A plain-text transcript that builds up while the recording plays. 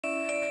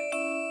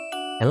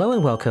Hello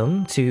and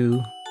welcome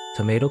to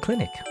Tomato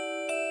Clinic,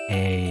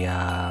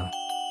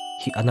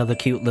 another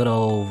cute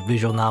little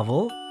visual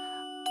novel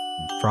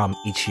from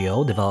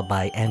Ichio, developed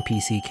by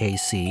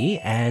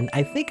npckc, and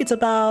I think it's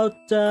about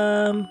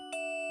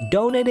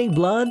donating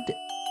blood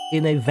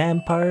in a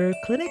vampire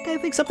clinic. I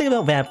think something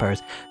about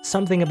vampires.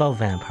 Something about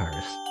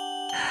vampires.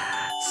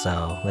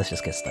 So let's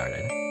just get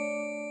started.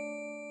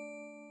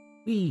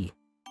 Whee!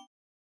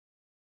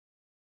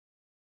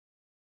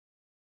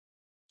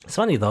 It's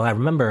funny though, I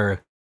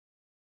remember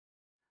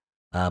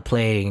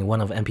playing one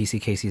of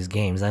npckc's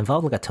games that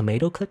involved like a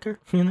tomato clicker,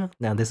 you know?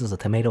 Now this is a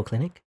tomato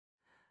clinic.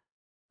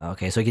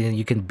 Okay, so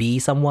you can be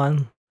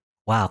someone.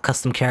 Wow,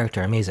 custom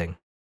character, amazing.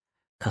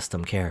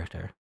 Custom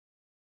character.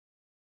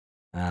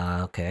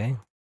 Okay. You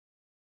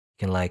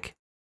can like...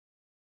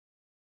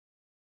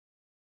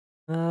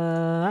 I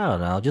don't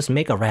know, just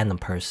make a random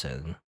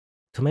person.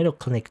 Tomato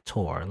clinic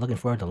tour, looking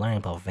forward to learning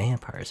about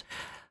vampires.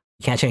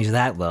 You can't change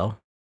that though.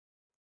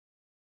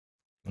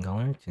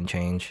 Color, can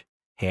change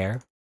hair.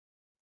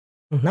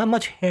 Not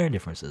much hair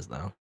differences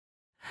though.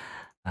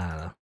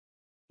 You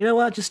know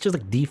what? Just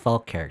like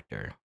default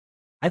character.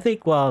 I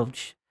think. Well,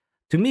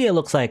 to me it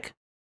looks like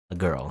a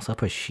girl, so I'll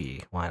put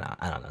she. Why not?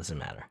 I don't know. Doesn't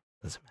matter.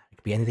 Doesn't matter. It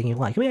could be anything you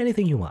want. It could be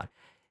anything you want.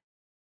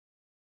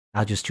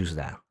 I'll just choose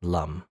that.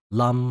 Lum.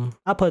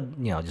 I'll put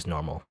just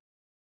normal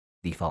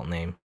default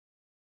name.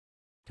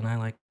 Can I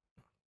like?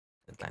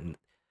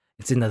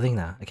 It's in the thing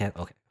now. I can't.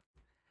 Okay.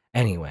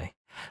 Anyway,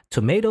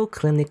 Tomato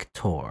Clinic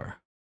tour.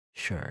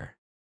 Sure.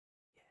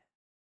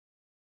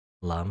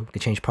 Lum. Can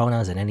change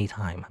pronouns at any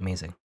time.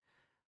 Amazing.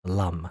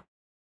 Lum.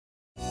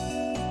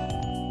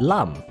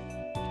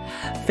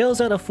 Fills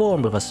out a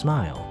form with a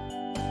smile.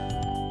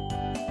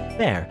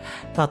 There.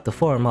 Got the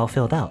form all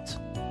filled out.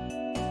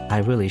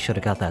 I really should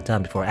have got that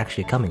done before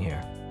actually coming here.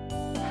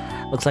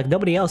 Looks like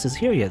nobody else is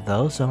here yet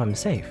though, so I'm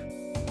safe.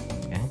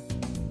 Okay.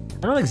 I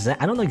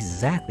don't know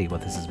exactly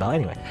what this is about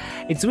anyway.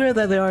 It's weird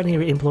that there aren't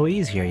any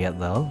employees here yet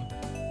though.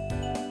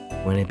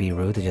 Wouldn't it be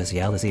rude to just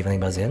yell to see if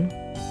anybody's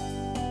in?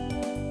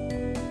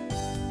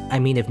 I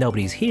mean, if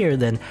nobody's here,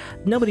 then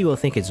nobody will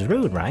think it's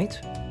rude, right?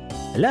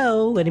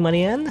 Hello,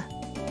 anybody in?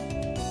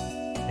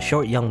 A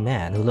short young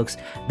man who looks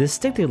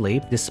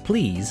distinctively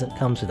displeased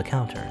comes to the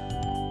counter.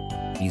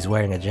 He's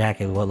wearing a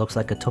jacket with what looks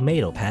like a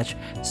tomato patch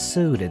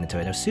sewed into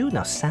it. Or sewed?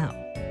 No, sound.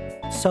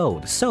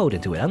 Sewed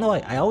into it. I don't know,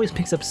 I always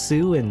mix up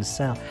sew and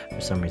sow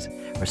for some reason.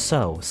 Or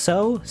sew.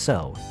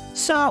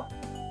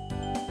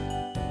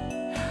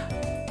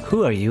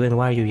 Who are you and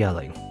why are you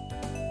yelling?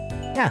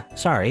 Yeah,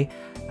 sorry.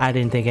 I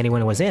didn't think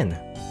anyone was in.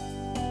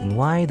 And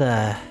why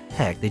the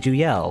heck did you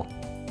yell?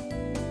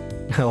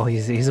 Oh,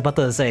 he's about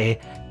to say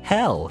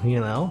hell, you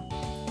know?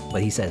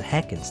 But he said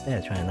heck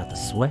instead, trying not to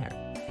swear.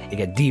 You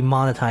get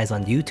demonetized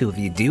on YouTube if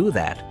you do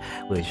that,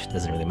 which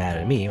doesn't really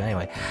matter to me. But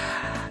anyway,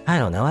 I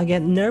don't know, I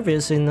get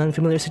nervous in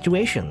unfamiliar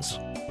situations.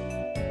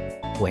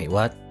 Wait,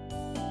 what?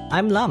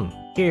 I'm Lum,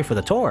 here for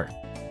the tour.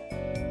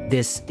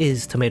 This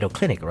is Tomato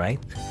Clinic, right?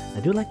 I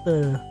do like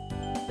the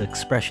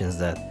expressions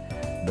that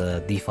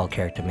the default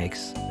character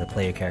makes, the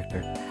player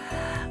character.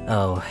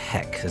 Oh,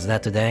 heck, is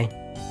that today?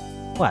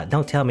 What,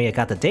 don't tell me I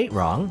got the date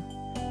wrong.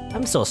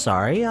 I'm so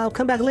sorry, I'll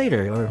come back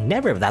later, or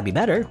never if that'd be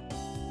better.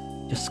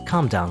 Just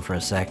calm down for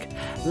a sec.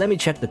 Let me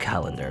check the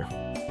calendar.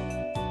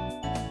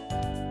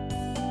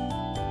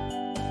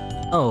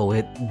 Oh,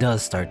 it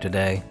does start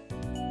today.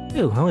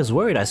 Ooh, I was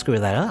worried I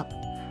screwed that up.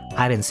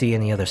 I didn't see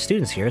any other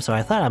students here, so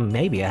I thought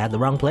maybe I had the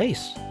wrong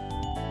place.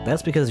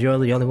 That's because you're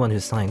the only one who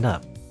signed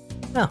up.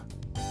 Oh.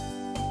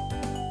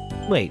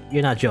 Wait,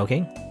 you're not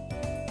joking?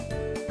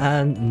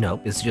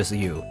 Nope, it's just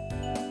you.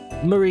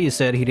 Marie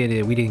said we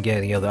didn't get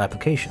any other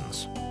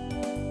applications.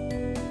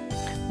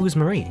 Who's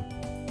Marie?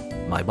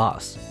 My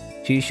boss.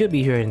 She should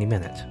be here any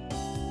minute.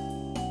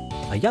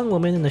 A young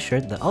woman in a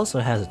shirt that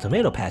also has a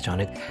tomato patch on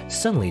it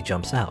suddenly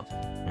jumps out.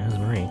 There's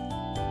Marie.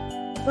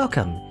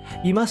 Welcome.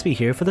 You must be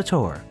here for the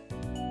tour.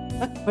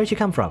 What? Where'd you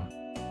come from?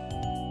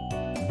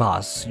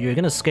 Boss, you're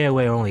gonna scare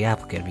away our only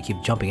applicant if you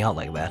keep jumping out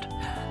like that.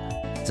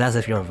 It's as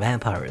if you're a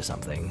vampire or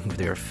something, with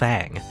your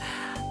fang.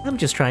 I'm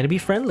just trying to be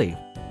friendly.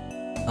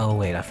 Oh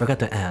wait, I forgot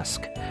to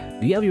ask.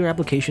 Do you have your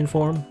application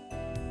form?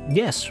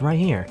 Yes, right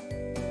here.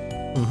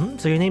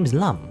 So your name's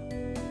Lum?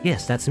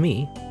 Yes, that's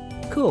me.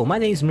 Cool, my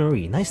name's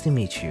Marie, nice to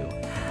meet you.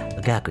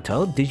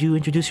 Gakuto, did you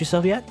introduce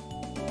yourself yet?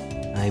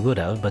 I would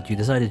have, but you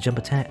decided to jump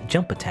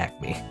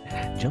attack me.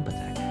 Jump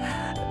attack.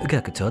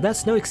 Gakuto,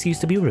 that's no excuse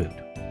to be rude.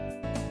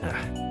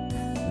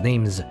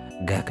 Name's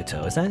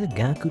Gakuto, is that it?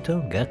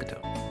 Gakuto? Gakuto.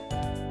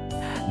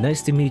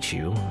 Nice to meet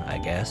you, I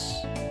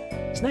guess.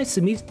 It's nice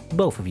to meet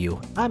both of you.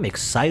 I'm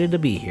excited to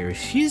be here.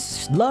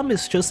 Lum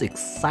is just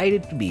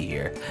excited to be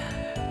here.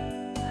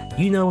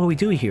 You know what we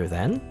do here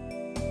then?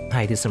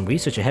 I did some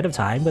research ahead of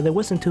time, but there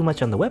wasn't too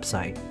much on the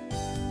website.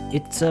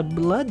 It's a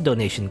blood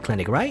donation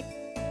clinic, right?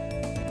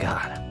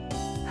 God.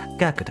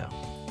 Gakuto.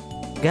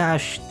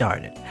 Gosh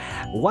darn it.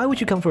 Why would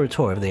you come for a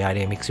tour if the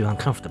idea makes you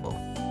uncomfortable?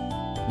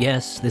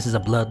 Yes, this is a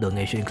blood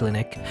donation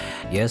clinic.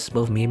 Yes,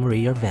 both me and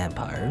Marie are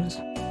vampires.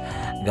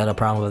 Got a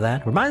problem with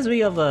that? Reminds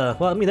me of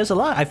well, I mean, there's a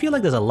lot. I feel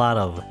like there's a lot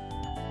of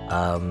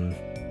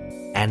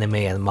anime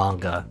and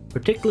manga,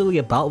 particularly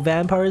about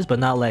vampires, but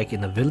not like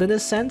in a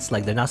villainous sense.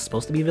 Like they're not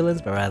supposed to be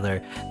villains, but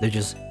rather they're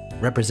just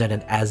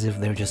represented as if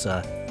they're just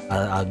like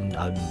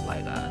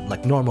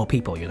normal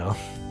people, you know,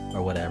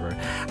 or whatever.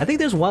 I think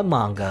there's one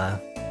manga.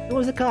 What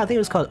was it called? I think it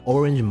was called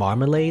Orange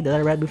Marmalade that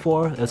I read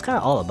before. It was kind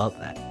of all about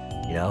that,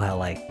 you know, how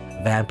like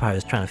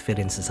vampires trying to fit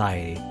in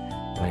society.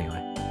 But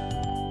anyway.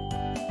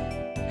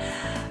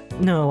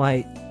 No,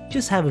 I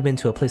just haven't been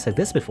to a place like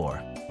this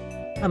before.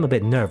 I'm a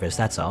bit nervous,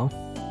 that's all.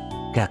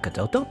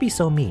 Gakuto, don't be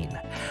so mean.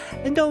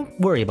 And don't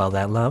worry about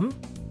that, Lum.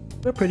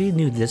 We're pretty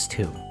new to this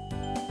too.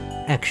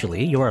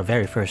 Actually, you're our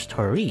very first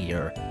tourist.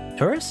 You're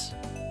tourist?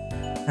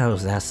 How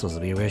is that supposed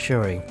to be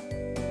reassuring?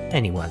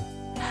 Anyone.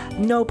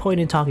 No point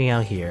in talking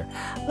out here.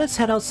 Let's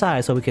head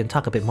outside so we can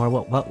talk a bit more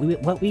about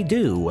what we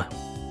do.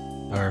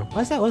 Or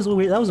what's that?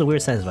 That was a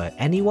weird sentence, but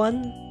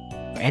anyone?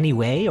 Or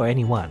anyway or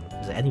anyone?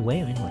 Is it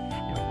anyway or anyone?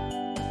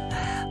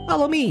 Anyway.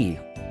 Follow me!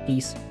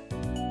 Peace.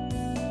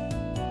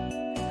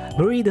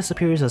 Marie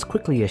disappears as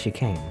quickly as she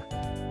came.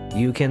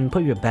 You can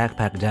put your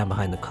backpack down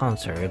behind the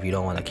console if you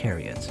don't want to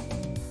carry it.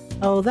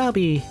 Oh, that'll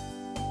be...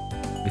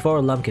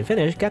 Before Lum can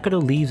finish,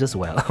 Gakuto leaves as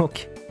well.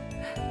 Okay.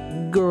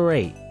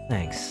 Great,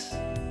 thanks.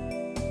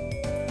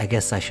 I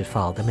guess I should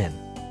follow them in.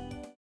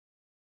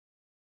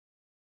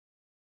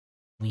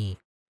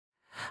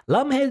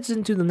 Lum heads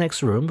into the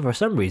next room, but for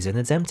some reason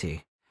it's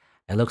empty.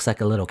 It looks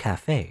like a little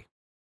cafe.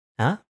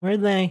 Huh?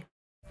 Where'd they?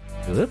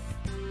 Whoop.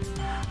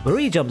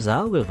 Marie jumps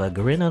out with a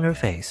grin on her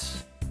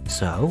face.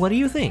 So, what do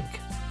you think?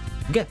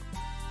 What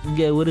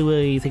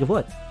do you think of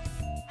what?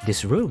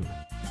 This room.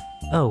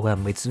 Oh,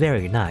 it's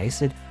very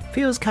nice. It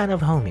feels kind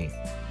of homey.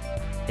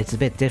 It's a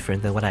bit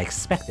different than what I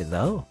expected,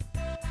 though.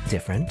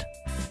 Different?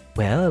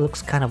 Well, it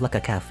looks kind of like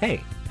a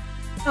cafe.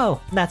 Oh,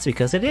 that's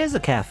because it is a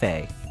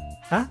cafe.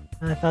 Huh?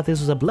 I thought this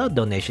was a blood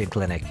donation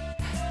clinic.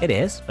 It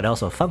is, but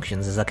also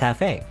functions as a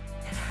cafe.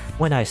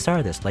 When I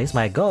started this place,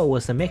 my goal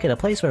was to make it a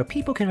place where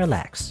people can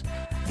relax.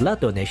 Blood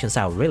donations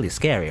sound really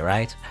scary,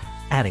 right?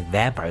 Adding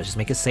vampires just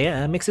makes it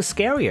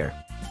scarier.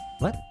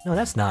 What? No,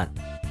 that's not.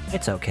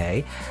 It's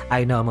okay.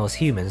 I know most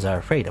humans are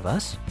afraid of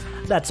us.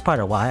 That's part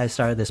of why I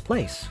started this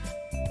place.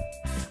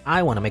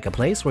 I want to make a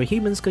place where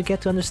humans could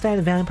get to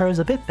understand vampires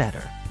a bit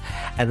better.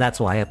 And that's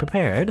why I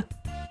prepared...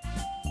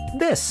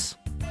 this!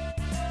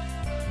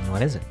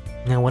 What is it?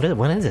 Now, what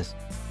is this?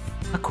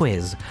 A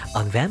quiz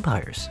on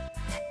vampires.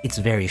 It's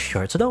very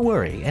short, so don't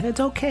worry, and it's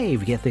okay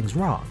if you get things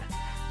wrong.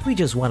 We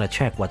just want to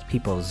check what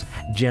people's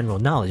general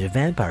knowledge of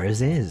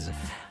vampires is.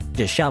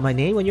 Just shout my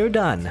name when you're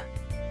done.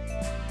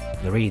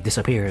 Marie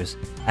disappears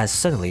as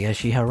suddenly as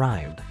she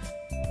arrived.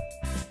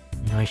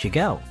 Where'd she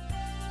go?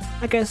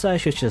 I guess I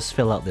should just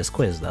fill out this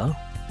quiz though.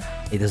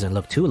 It doesn't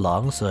look too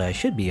long, so I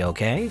should be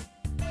okay.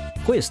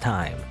 Quiz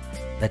time.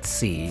 Let's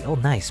see. Oh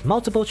nice,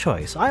 multiple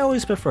choice. I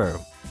always prefer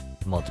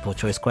multiple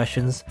choice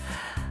questions.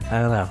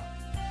 I don't know.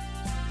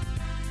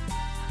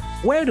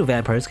 Where do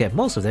vampires get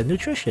most of their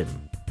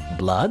nutrition?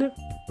 Blood,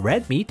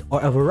 red meat,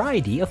 or a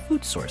variety of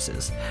food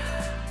sources?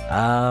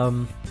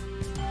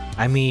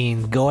 I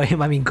mean,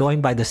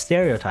 going by the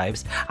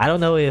stereotypes, I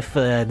don't know if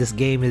this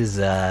game is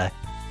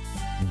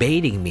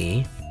baiting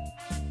me,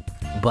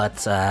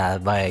 but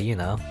you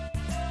know,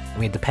 I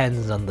mean, it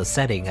depends on the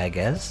setting, I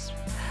guess.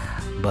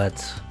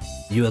 But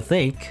you would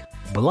think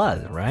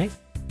blood, right?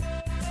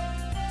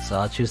 So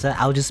I'll choose that.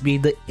 I'll just be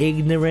the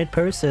ignorant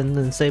person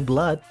and say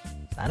blood.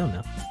 I don't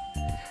know.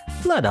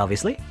 Blood,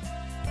 obviously.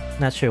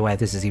 Not sure why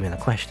this is even a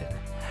question.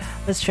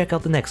 Let's check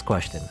out the next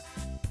question.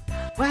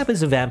 What happens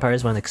to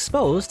vampires when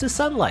exposed to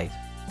sunlight?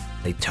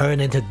 They turn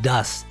into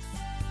dust.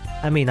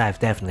 I mean, I've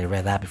definitely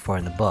read that before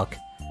in the book,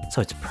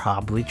 so it's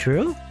probably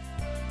true?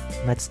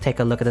 Let's take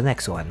a look at the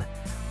next one.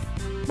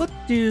 What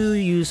do you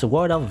use to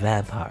ward off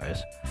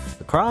vampires?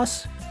 The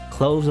cross?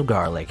 Cloves of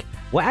garlic?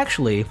 Well,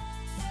 actually,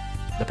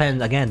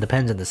 depends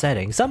on the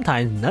setting.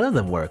 Sometimes none of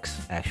them works,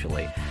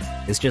 actually.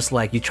 It's just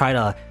like you try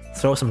to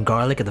throw some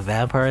garlic at the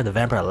vampire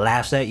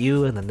laughs at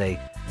you, and then they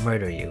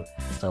murder you.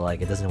 So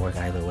like, it doesn't work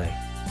either way.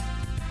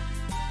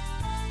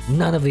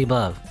 None of the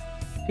above.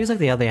 Feels like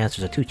the other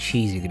answers are too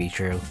cheesy to be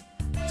true.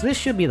 So this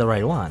should be the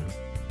right one.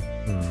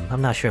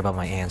 I'm not sure about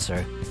my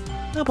answer.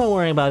 No point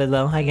worrying about it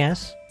though, I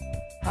guess.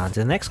 On to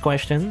the next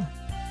question.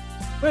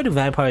 Where do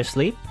vampires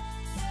sleep?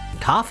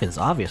 Coffins,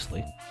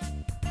 obviously.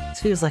 It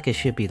feels like it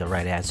should be the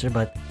right answer,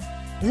 but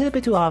is it a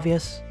bit too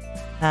obvious?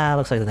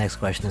 Looks like the next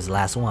question is the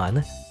last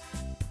one.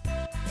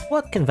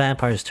 What can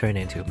vampires turn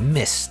into?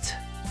 Mist.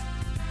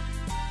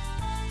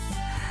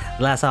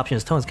 The last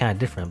option's tone is kind of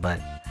different, but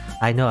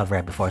I know I've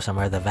read before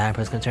somewhere that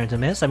vampires can turn to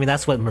mist. I mean,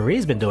 that's what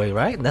Marie's been doing,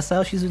 right? That's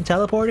how she's been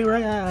teleporting,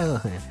 right?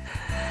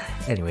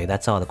 Anyway,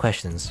 that's all the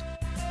questions.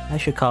 I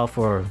should call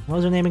for... what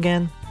was her name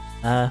again?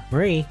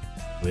 Marie.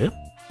 Whoop.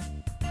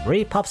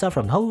 Marie pops out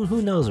from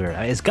who knows her.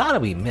 It's gotta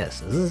be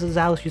Mist. This is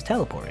how she's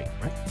teleporting,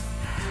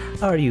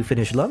 right? Are you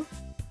finished, Lum?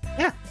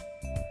 Yeah.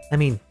 I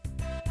mean,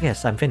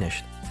 yes, I'm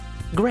finished.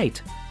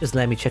 Great. Just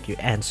let me check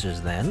your answers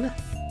then.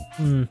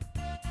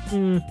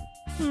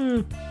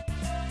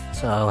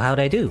 So, how'd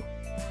I do?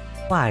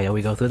 Why don't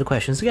we go through the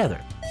questions together?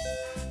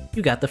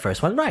 You got the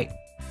first one right.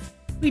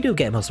 We do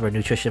get most of our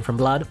nutrition from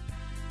blood.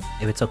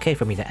 If it's okay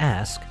for me to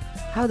ask,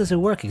 how does it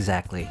work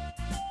exactly?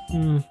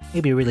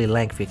 Maybe a really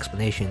lengthy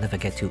explanation if I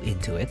get too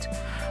into it.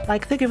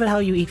 Like, think of it how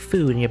you eat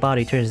food and your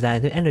body turns that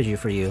into energy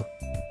for you.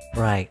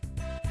 Right.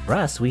 For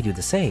us, we do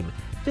the same,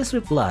 just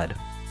with blood.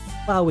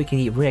 While we can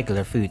eat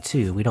regular food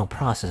too, we don't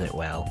process it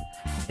well.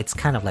 It's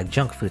kind of like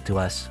junk food to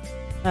us.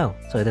 Oh,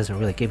 so it doesn't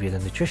really give you the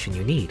nutrition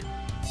you need.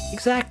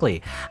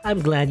 Exactly.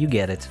 I'm glad you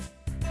get it.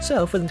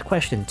 So, for the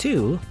question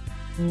 2,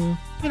 you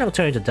don't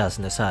turn to dust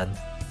in the sun.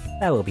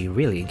 That will be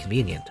really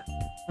inconvenient.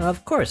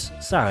 Of course,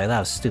 sorry, that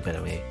was stupid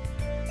of me.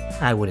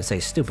 I wouldn't say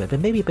stupid, but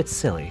maybe a bit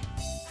silly.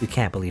 You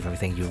can't believe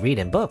everything you read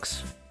in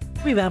books.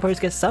 We vampires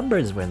get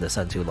sunburns if we're in the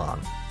sun too long.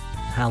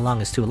 How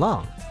long is too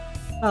long?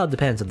 Well, it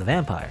depends on the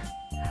vampire.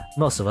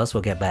 Most of us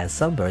will get bad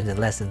sunburns in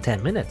less than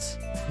 10 minutes.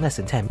 Less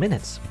than 10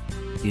 minutes.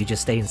 Do you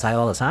just stay inside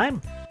all the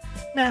time?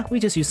 Nah, we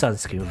just use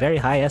sunscreen with very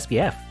high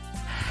SPF.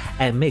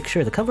 And make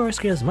sure to cover our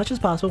skin as much as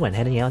possible when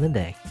heading out in the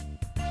day.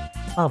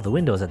 All of the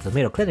windows at the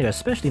tomato clinic are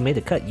especially made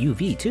to cut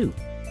UV too.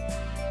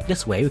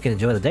 This way we can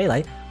enjoy the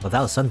daylight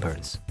without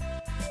sunburns.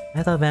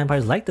 I thought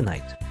vampires liked the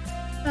night.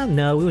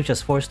 No, we were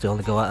just forced to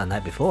only go out the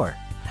night before.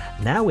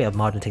 Now we have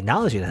modern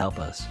technology to help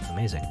us.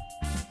 Amazing.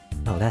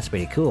 Oh, that's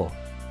pretty cool.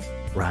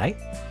 Right?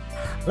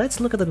 Let's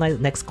look at the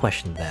next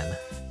question then.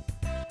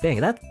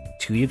 Dang, that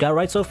 2 you got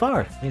right so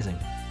far. Amazing.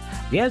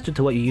 The answer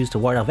to what you use to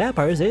ward off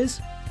vampires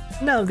is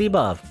none of the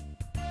above.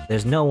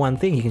 There's no one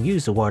thing you can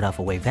use to ward off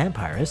away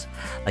vampires,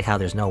 like how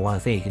there's no one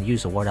thing you can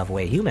use to ward off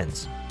away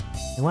humans.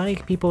 And why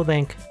do people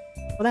think,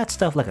 well, that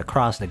stuff like a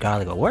cross and a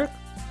garlic will work?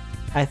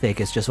 I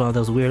think it's just one of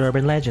those weird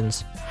urban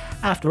legends.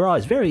 After all,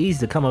 it's very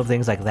easy to come up with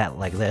things like that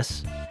like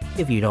this,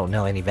 if you don't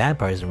know any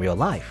vampires in real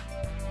life.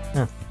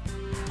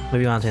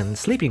 Moving on to the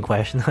sleeping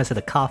question, I said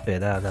a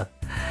coffin, I don't know.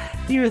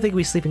 Do you ever think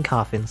we sleep in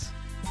coffins?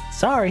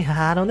 Sorry,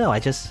 I don't know,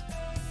 it's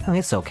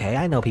okay,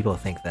 I know people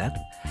think that.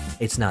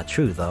 It's not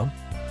true though.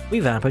 We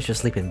vampires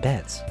just sleep in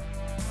beds.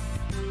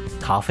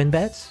 Coffin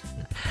beds?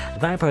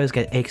 Vampires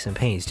get aches and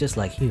pains just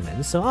like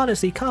humans, so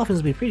honestly, coffins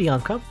would be pretty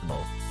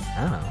uncomfortable.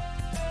 I don't know.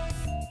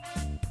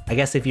 I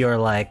guess if you're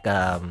like,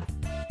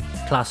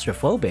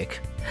 claustrophobic,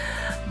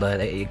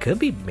 but it could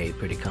be made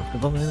pretty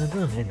comfortable.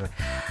 Anyway,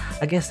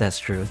 I guess that's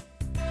true.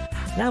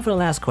 Now for the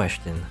last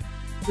question.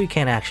 We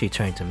can't actually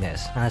turn to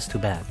mist. That's too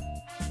bad.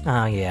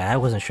 Oh yeah, I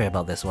wasn't sure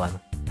about this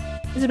one.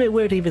 It's a bit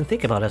weird to even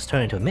think about us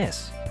turning to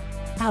mist.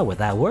 How would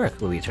that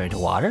work? Would we turn to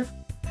water?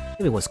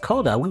 If it was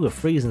cold out, we would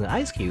freeze in the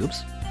ice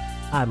cubes.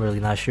 I'm really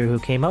not sure who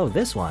came up with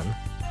this one.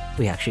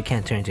 We actually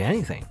can't turn to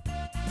anything.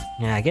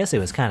 Yeah, I guess it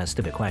was kind of a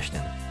stupid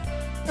question.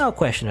 No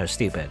question are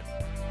stupid.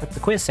 But the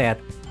quiz said,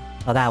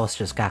 oh, that was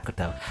just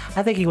Gakuto.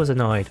 I think he was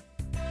annoyed.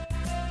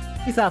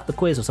 He thought the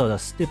quiz was sort of a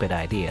stupid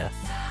idea.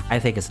 I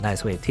think it's a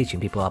nice way of teaching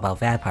people about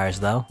vampires,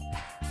 though.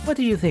 What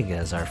do you think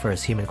as our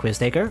first human quiz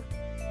taker?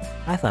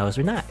 I thought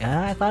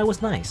it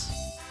was nice.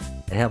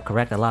 It helped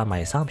correct a lot of my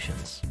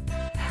assumptions.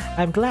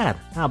 I'm glad.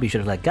 I'll be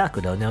sure to let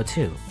Gakuto know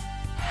too.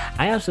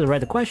 I asked him to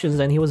write the questions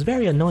and he was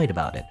very annoyed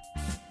about it.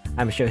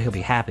 I'm sure he'll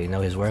be happy to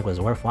know his work was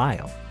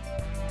worthwhile.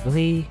 Well,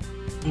 he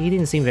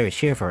didn't seem very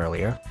cheerful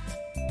earlier.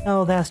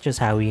 Oh, that's just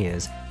how he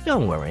is.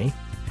 Don't worry.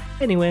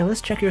 Anyway,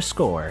 let's check your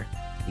score.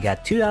 You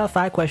got 2 out of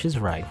 5 questions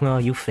right. Well,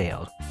 you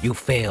failed. You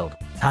failed.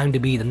 Time to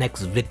be the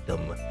next victim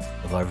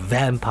of our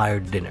vampire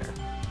dinner.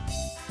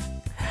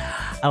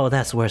 Oh,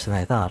 that's worse than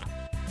I thought.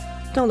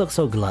 Don't look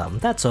so glum.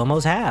 That's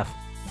almost half.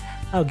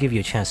 I'll give you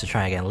a chance to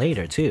try again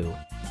later, too.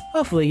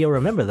 Hopefully you'll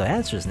remember the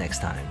answers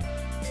next time.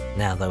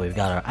 Now that we've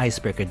got our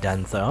icebreaker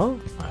done though,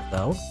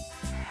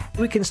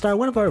 we can start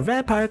one of our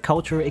vampire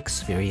culture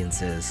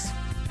experiences.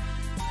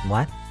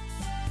 What?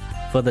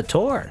 For the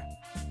tour?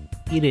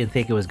 You didn't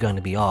think it was going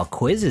to be all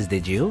quizzes,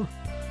 did you?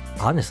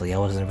 Honestly, I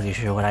wasn't really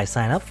sure what I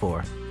signed up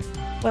for.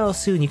 Well,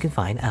 soon you can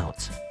find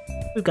out.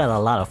 We've got a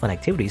lot of fun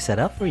activities set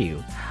up for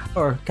you.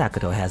 Or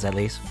Gakuto has at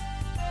least.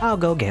 I'll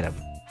go get him.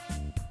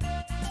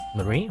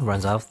 Marie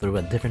runs off through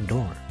a different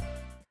door.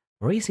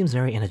 Marie seems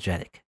very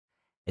energetic.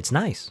 It's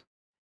nice.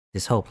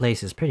 This whole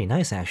place is pretty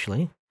nice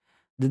actually.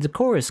 The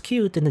decor is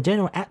cute and the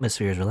general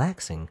atmosphere is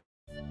relaxing.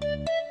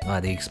 Why,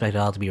 do you expect it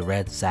all to be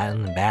red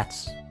satin and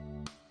bats?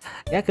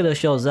 Gakuto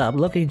shows up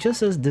looking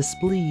just as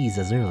displeased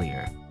as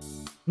earlier.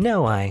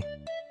 No,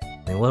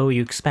 Then what were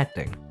you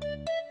expecting?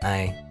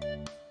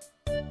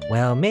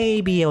 Well,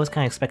 maybe I was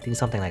kinda expecting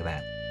something like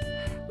that.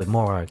 With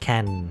more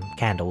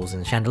candles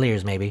and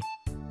chandeliers, maybe.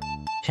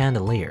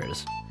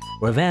 Chandeliers?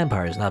 We're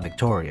vampires, not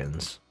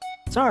Victorians.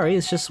 Sorry,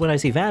 it's just when I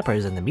see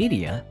vampires in the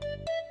media.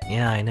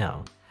 Yeah, I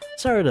know.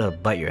 Sorry to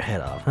bite your head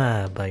off.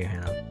 Bite your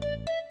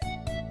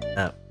head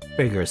off.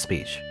 Figure of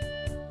speech.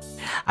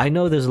 I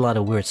know there's a lot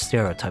of weird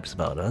stereotypes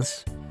about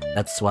us.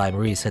 That's why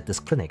Marie set this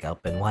clinic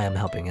up and why I'm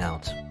helping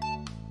out.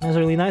 That's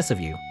really nice of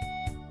you.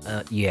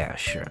 Yeah,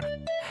 sure.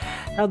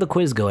 How'd the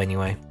quiz go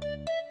anyway?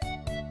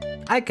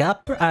 I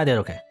did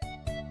okay.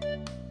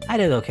 I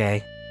did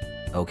okay.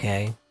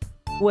 Okay.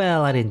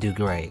 Well, I didn't do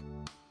great.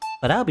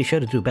 But I'll be sure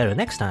to do better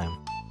next time.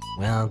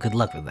 Well, good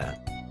luck with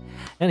that.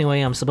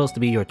 Anyway, I'm supposed to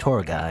be your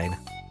tour guide.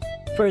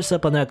 First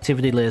up on the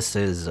activity list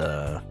is,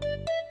 the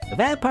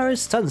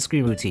Vampire's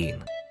Sunscreen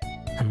Routine.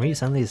 And Marie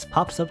suddenly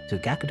pops up to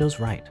Gakuto's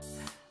right.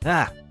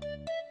 Ah!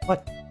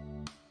 What?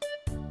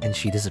 And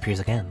she disappears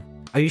again.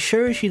 Are you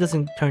sure she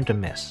doesn't turn to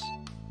mist?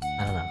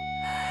 I don't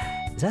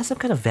know. Is that some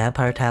kind of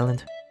vampire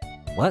talent?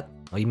 What?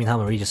 Oh, you mean how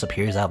Marie just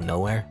appears out of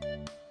nowhere?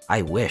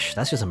 I wish,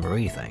 that's just a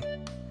Marie thing.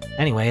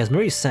 Anyway, as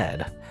Marie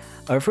said,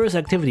 our first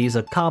activity is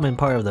a common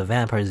part of the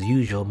vampire's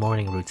usual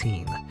morning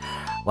routine.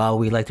 While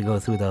we like to go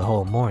through the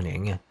whole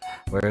morning,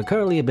 we're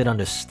currently a bit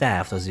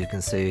understaffed, as you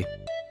can see.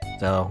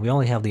 So, we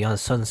only have the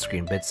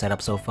sunscreen bit set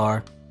up so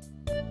far.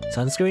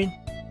 Sunscreen?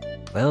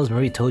 Well, as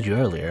Marie told you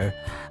earlier,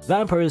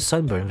 vampires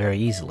sunburn very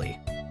easily.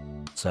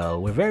 So,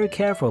 we're very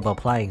careful about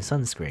applying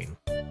sunscreen.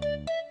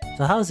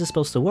 So how is this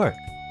supposed to work?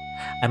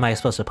 Am I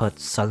supposed to put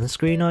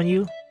sunscreen on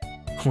you?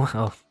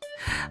 Well,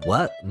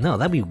 what? No,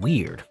 that'd be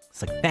weird.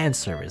 It's like fan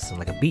service in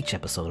like a beach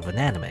episode of an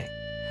anime.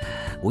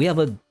 We have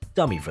a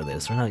dummy for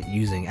this, we're not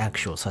using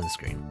actual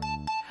sunscreen.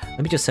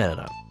 Let me just set it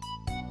up.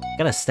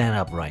 Gotta stand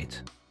up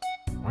right.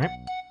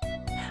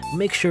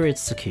 Make sure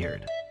it's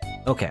secured.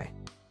 Okay.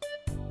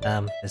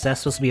 Is that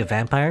supposed to be a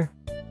vampire?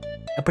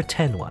 A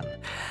pretend one.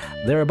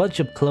 There are a bunch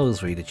of clothes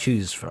for you to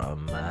choose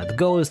from. The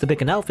goal is to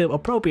pick an outfit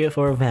appropriate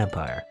for a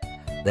vampire.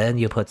 Then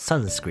you put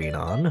sunscreen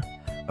on.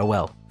 Or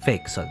well,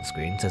 fake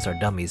sunscreen, since our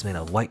dummy's made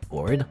of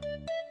whiteboard.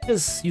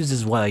 Just use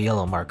this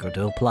yellow marker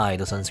to apply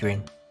the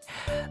sunscreen.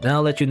 Then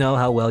I'll let you know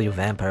how well your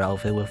vampire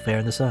outfit will fare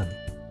in the sun.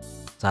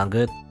 Sound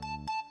good?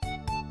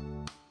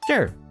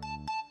 Sure.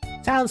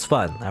 Sounds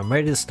fun. I'm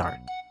ready to start.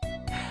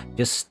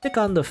 Just stick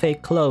on the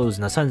fake clothes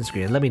and the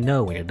sunscreen and let me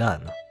know when you're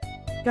done.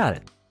 Got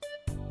it.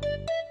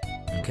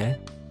 Okay.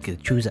 You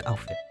can choose an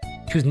outfit.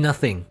 Choose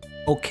nothing.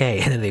 Okay,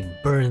 and then they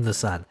burn in the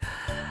sun.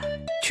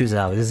 Choose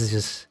out. This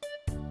is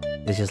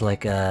just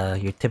like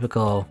your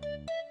typical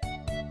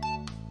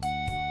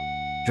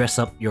dress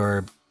up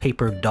your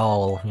paper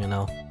doll, you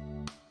know.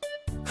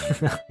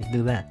 You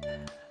do that.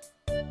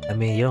 I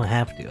mean, you don't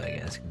have to, I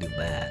guess. You can do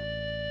that.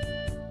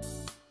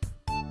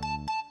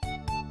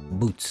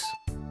 Boots.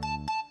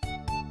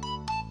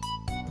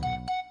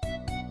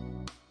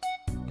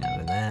 Yeah,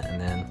 do that,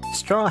 and then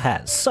straw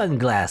hat,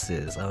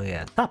 sunglasses. Oh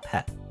yeah, top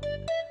hat.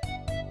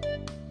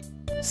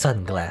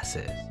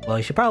 Sunglasses. Well,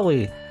 you should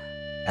probably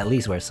at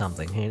least wear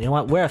something. You know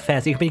what? Wear a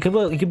fancy. You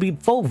could be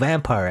full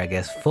vampire, I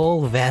guess.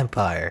 Full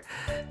vampire.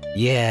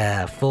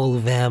 Yeah, full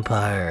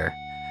vampire.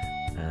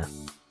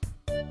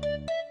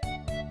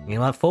 You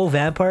know what? Full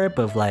vampire,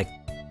 but with like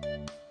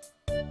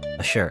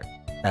a shirt.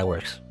 That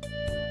works.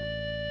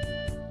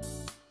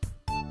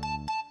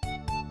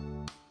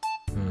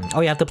 Oh,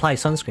 you have to apply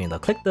sunscreen though.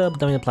 Click the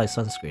button to apply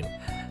sunscreen.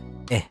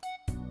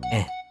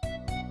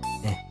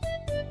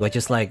 Do I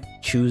just like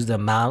choose the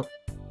amount?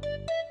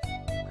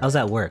 How's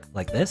that work?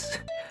 Like this?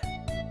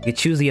 You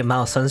choose the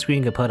amount of sunscreen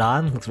you can put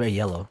on? Looks very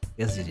yellow.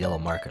 This is a yellow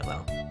marker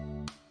though.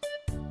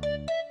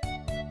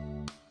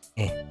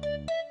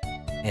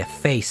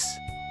 Face.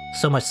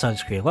 So much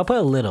sunscreen. Well, put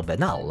a little bit,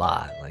 not a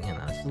lot. Like, you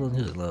know, just a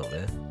little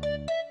bit.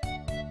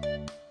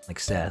 Like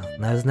Seth.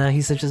 Now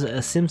he's such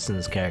a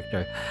Simpsons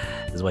character,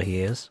 is what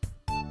he is.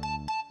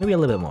 Maybe a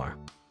little bit more,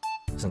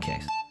 just in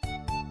case.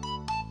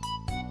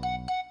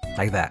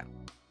 Like that.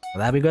 Will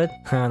that be good?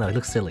 Oh no, it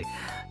looks silly.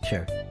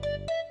 Sure.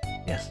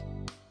 Yes.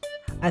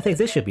 I think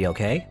this should be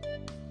okay.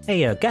 Hey,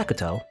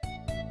 Gakuto.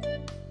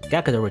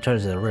 Gakuto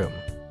returns to the room.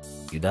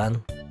 You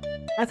done?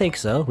 I think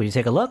so. Will you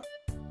take a look?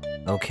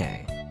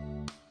 Okay.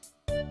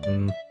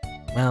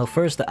 Well,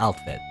 first the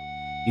outfit.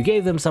 You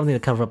gave them something to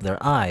cover up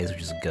their eyes,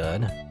 which is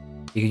good.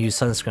 You can use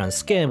sunscreen on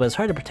skin, but it's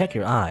hard to protect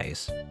your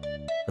eyes.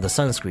 For the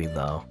sunscreen,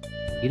 though,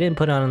 you didn't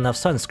put on enough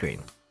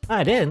sunscreen.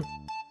 I didn't.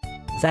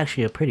 It's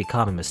actually a pretty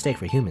common mistake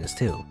for humans,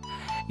 too.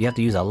 You have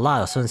to use a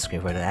lot of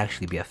sunscreen for it to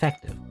actually be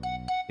effective.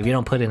 If you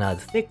don't put it on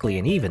thickly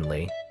and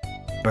evenly,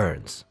 it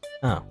burns.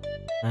 Oh,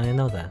 I didn't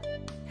know that.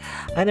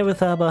 I never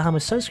thought about how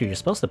much sunscreen you're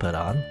supposed to put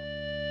on.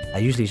 I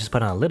usually just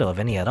put on a little, if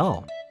any at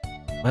all.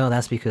 Well,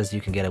 that's because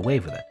you can get away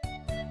with it.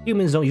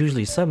 Humans don't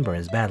usually sunburn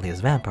as badly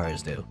as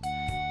vampires do.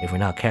 If we're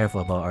not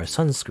careful about our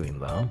sunscreen,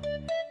 though,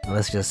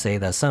 let's just say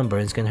that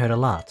sunburns can hurt a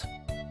lot.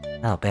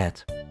 I'll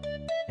bet.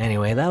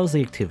 Anyway, that was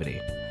the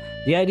activity.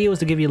 The idea was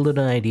to give you a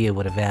little idea of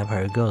what a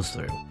vampire goes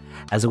through,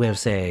 as a way of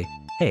saying,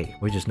 hey,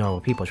 we're just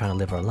normal people trying to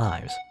live our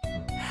lives.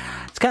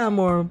 It's kind of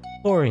more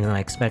boring than I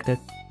expected.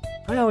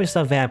 I always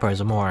thought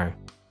vampires are more,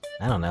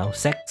 I don't know,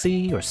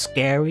 sexy or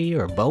scary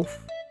or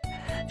both.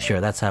 Sure,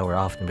 that's how we're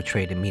often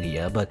portrayed in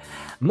media, but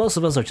most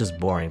of us are just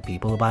boring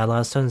people who buy a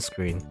lot of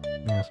sunscreen.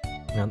 Yes.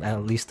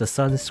 At least the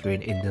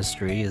sunscreen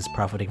industry is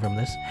profiting from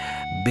this.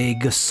 Big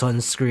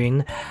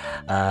sunscreen.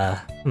 Well,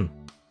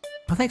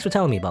 thanks for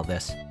telling me about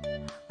this.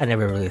 I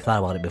never really thought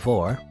about it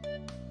before.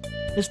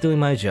 Just doing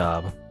my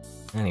job.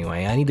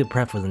 Anyway, I need to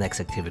prep for the next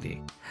activity.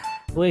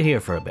 Wait here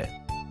for a bit.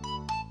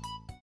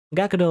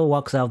 Gakuto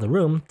walks out of the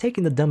room,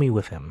 taking the dummy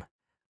with him.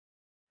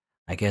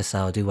 I guess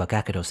I'll do what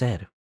Gakuto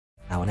said.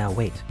 I will now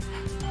wait.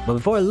 But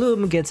before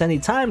Loom gets any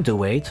time to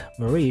wait,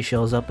 Marie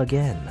shows up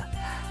again.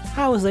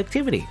 How was the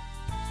activity?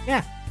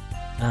 Yeah.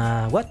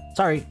 What?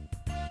 Sorry.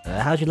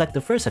 How'd you like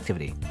the first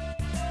activity?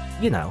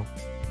 You know,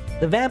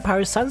 the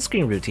vampire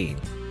sunscreen routine.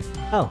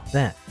 Oh,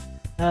 that.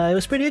 It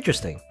was pretty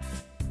interesting.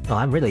 Oh,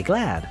 I'm really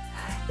glad.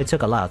 It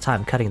took a lot of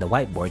time cutting the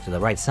whiteboard to the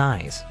right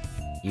size.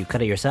 You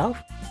cut it yourself?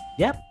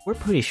 Yep, we're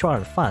pretty short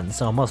on funds,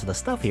 so most of the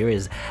stuff here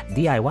is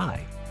DIY.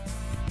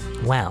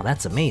 Wow,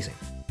 that's amazing.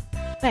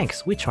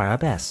 Thanks, we try our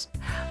best.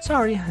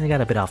 Sorry, I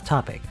got a bit off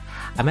topic.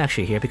 I'm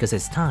actually here because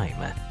it's time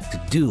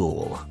to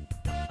duel.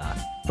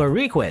 For a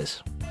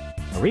requiz.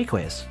 A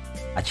requiz.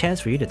 A chance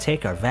for you to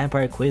take our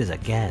vampire quiz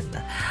again.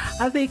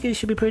 I think it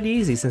should be pretty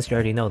easy since you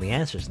already know the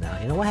answers now.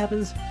 You know what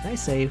happens?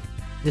 Nice save.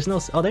 There's no...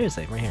 Oh, there's a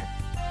save right here.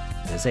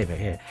 There's a save right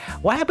here.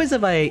 What happens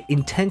if I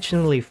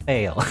intentionally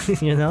fail?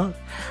 You know?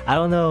 I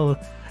don't know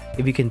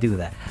if you can do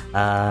that.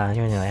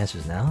 Here are no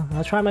answers now.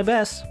 I'll try my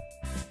best.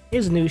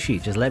 Here's a new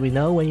sheet. Just let me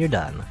know when you're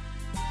done.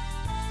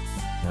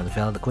 Now to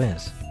fail the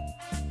quiz.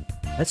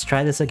 Let's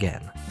try this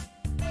again.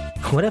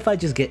 What if I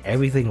just get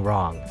everything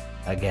wrong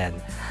again?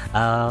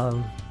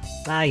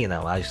 You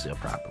know, I'll just do it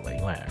properly.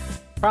 Whatever.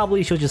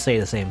 Probably she'll just say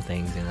the same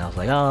things, you know. It's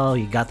like, oh,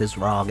 you got this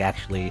wrong,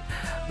 actually.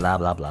 Blah,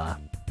 blah, blah.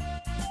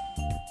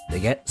 They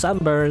get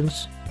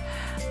sunburns.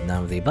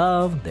 None of the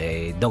above.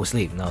 They don't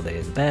sleep. No, they're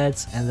in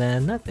beds. And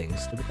then nothing.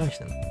 Stupid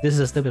question. This is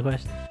a stupid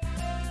question.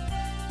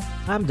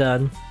 I'm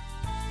done.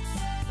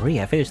 Marie,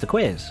 I finished the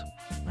quiz.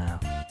 Wow.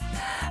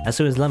 As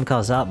soon as Lum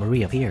calls out,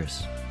 Marie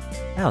appears.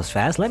 That was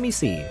fast. Let me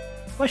see.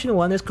 Question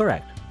 1 is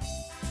correct.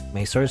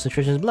 May source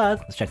nutrition's blood.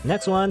 Let's check the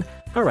next one.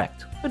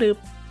 Correct. Badoop.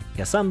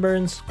 Get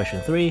sunburns.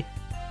 Question 3.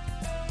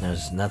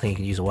 There's nothing you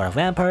can use to ward off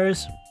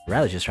vampires.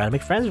 Rather just try to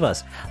make friends with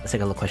us. Let's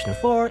take a look at question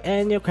 4,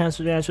 and your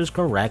answer is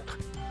correct.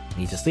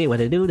 Need to sleep. What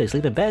they do? They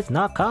sleep in beds,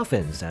 not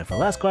coffins. And for the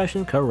last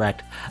question,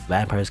 correct.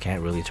 Vampires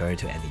can't really turn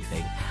into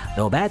anything.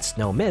 No bats,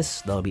 no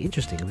miss. That would be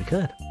interesting if we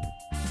could.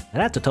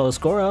 And that's a total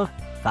score of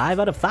 5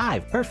 out of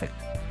 5. Perfect.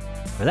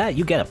 For that,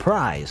 you get a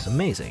prize.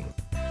 Amazing.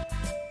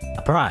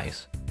 A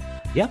prize.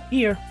 Yep,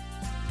 here.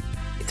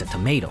 It's a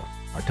tomato.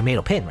 Or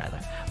tomato pin, rather.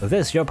 With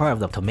this, you're part of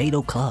the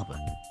Tomato Club.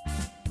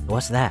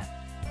 What's that?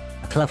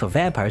 A club for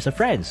vampires and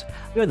friends.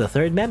 You're the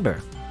 3rd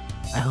member.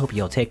 I hope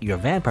you'll take your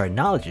vampire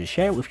knowledge and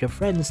share it with your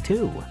friends,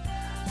 too.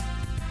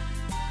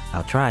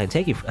 I'll try and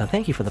thank you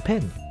for the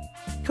pin.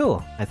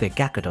 Cool. I think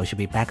Gakuto should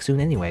be back soon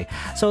anyway,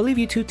 so I'll leave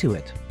you two to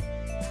it.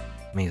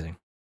 Amazing.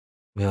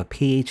 We have a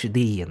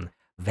PhD in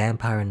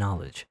vampire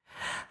knowledge.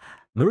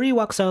 Marie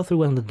walks out through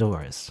one of the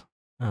doors.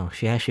 Oh,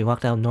 she actually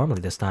walked out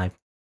normally this time.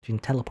 She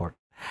didn't teleport.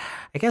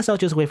 I guess I'll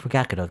just wait for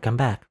Gakuto to come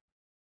back.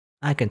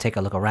 I can take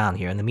a look around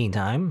here in the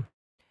meantime.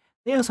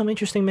 There are some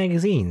interesting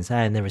magazines.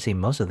 I had never seen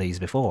most of these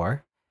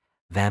before.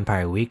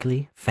 Vampire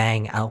Weekly,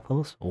 Fang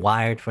Outpost,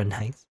 Wired for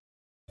Nights.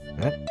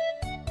 What?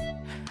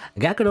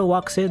 Gakuto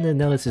walks in and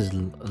notices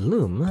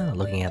Loom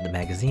looking at the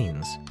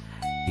magazines.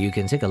 You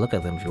can take a look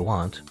at them if you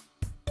want.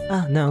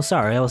 No,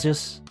 sorry, I was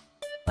just...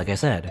 Like I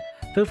said,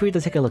 feel free to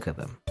take a look at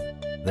them.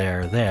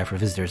 They're there for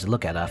visitors to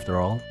look at after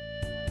all.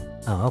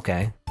 Oh,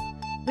 okay.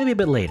 Maybe a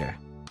bit later.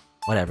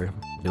 Whatever,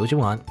 do what you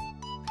want.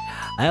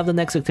 I have the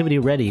next activity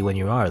ready when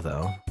you are,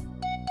 though.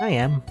 I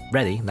am.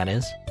 Ready, that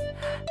is.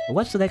 But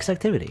what's the next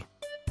activity?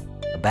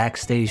 A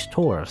backstage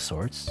tour of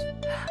sorts.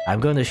 I'm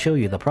going to show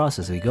you the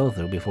process we go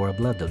through before a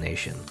blood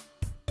donation.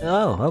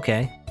 Oh,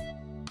 okay.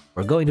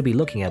 We're going to be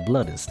looking at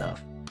blood and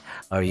stuff.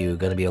 Are you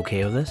going to be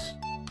okay with this?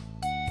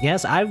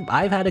 Yes,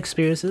 I've had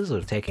experiences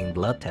of taking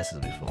blood tests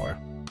before.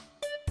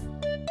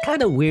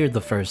 Kinda weird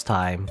the first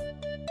time,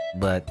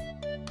 but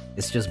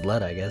it's just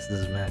blood, I guess.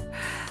 This is mad.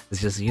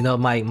 It's just, you know,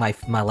 my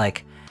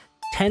like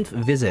 10th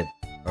visit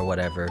or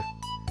whatever.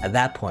 At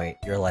that point,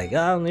 you're like,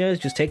 oh, yeah,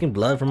 it's just taking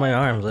blood from my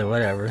arms or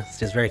whatever. It's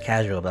just very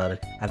casual about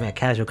it. Having a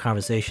casual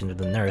conversation with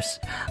the nurse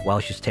while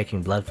she's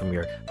taking blood from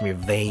your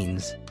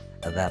veins.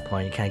 At that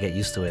point, you kind of get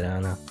used to it. I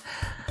don't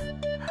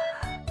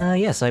know.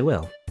 Yes, I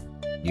will.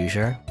 You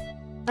sure?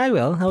 I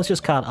will. I was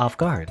just caught off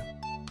guard.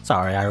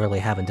 Sorry, I really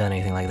haven't done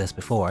anything like this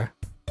before.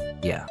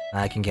 Yeah,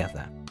 I can get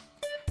that.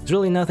 There's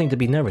really nothing to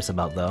be nervous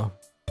about, though.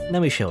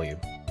 Let me show you.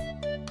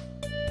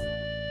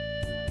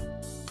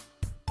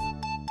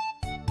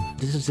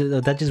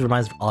 That just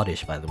reminds me of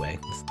Oddish, by the way.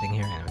 This thing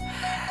here. Anyway.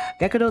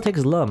 Gakuto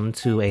takes Lum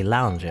to a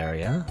lounge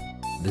area.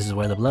 This is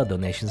where the blood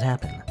donations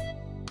happen.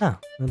 Oh,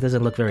 that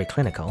doesn't look very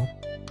clinical.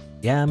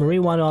 Yeah, Marie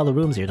wanted all the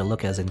rooms here to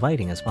look as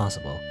inviting as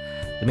possible,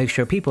 to make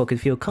sure people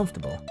could feel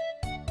comfortable.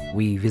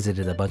 We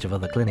visited a bunch of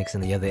other clinics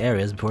in the other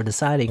areas before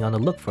deciding on a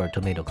look for a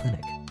tomato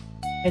clinic.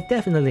 It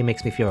definitely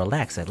makes me feel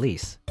relaxed, at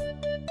least.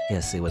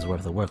 Guess it was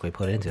worth the work we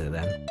put into it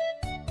then.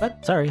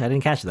 But, sorry, I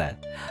didn't catch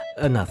that.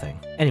 Nothing.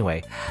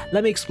 Anyway,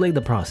 let me explain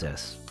the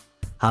process.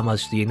 How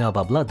much do you know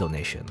about blood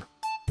donation?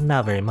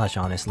 Not very much,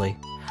 honestly.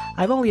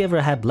 I've only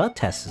ever had blood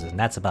tests, and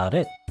that's about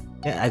it.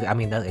 Yeah, I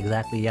mean, that's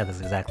exactly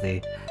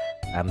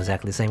I'm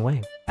exactly the same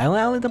way. I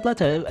only the blood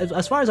test.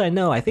 As far as I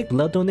know, I think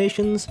blood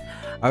donations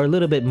are a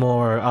little bit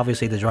more,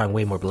 obviously they're drawing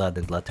way more blood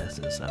than blood tests,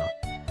 so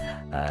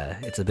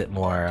it's a bit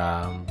more,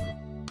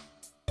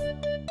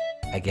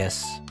 I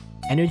guess,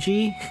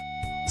 energy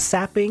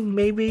sapping,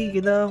 maybe,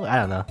 you know? I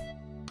don't know.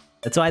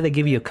 That's why they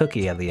give you a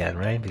cookie at the end,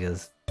 right?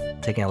 Because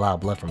taking a lot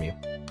of blood from you.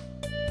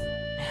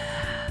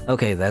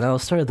 Okay, then I'll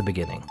start at the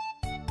beginning.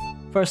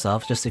 First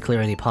off, just to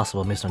clear any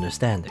possible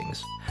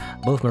misunderstandings,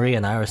 both Marie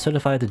and I are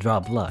certified to draw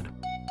blood.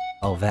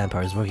 All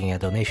vampires working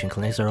at donation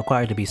clinics are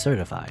required to be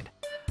certified,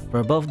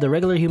 for both the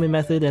regular human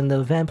method and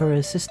the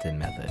vampire-assisted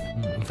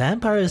method.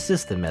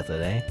 Vampire-assisted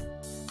method, eh?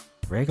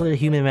 Regular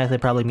human method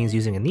probably means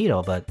using a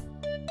needle, but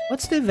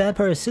what's the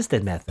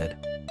vampire-assisted method?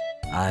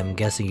 I'm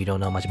guessing you don't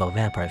know much about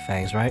vampire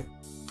fangs, right?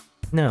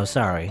 No,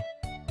 sorry.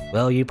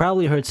 Well, you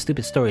probably heard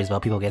stupid stories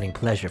about people getting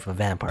pleasure from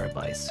vampire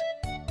bites.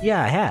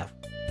 Yeah, I have.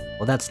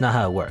 Well, that's not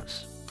how it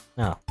works.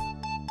 No.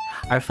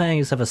 Our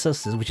fangs have a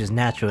substance which is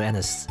natural and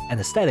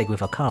aesthetic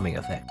with a calming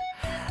effect.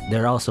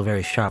 They're also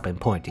very sharp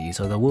and pointy,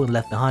 so the wound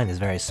left behind is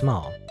very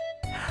small.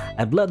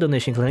 At blood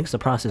donation clinics, the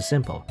process is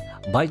simple.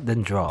 Bite,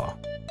 then draw.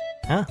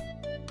 Huh?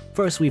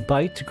 First we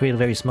bite to create a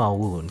very small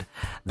wound,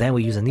 then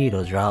we use a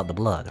needle to draw out the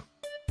blood.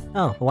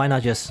 Oh, why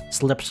not just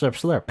slurp, slurp,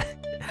 slurp?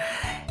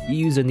 You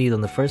use a needle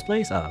in the first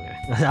place? Oh,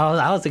 okay.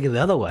 I was thinking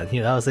the other one,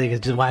 I was thinking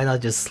just why not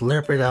just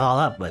slurp it all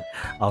up, but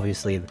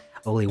obviously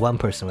only one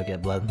person would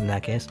get blood in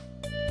that case.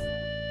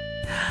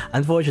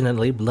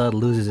 Unfortunately, blood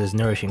loses its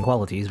nourishing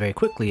qualities very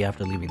quickly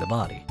after leaving the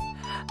body.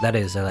 That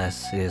is,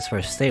 unless it is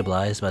first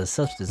stabilized by the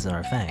substance in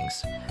our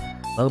fangs.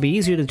 While it would be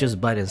easier to just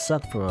bite and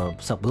suck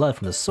blood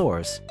from the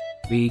source,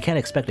 we can't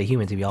expect a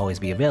human to always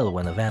be available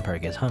when a vampire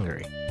gets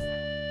hungry.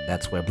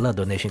 That's where blood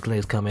donation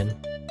clinics come in.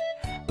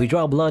 We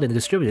draw blood and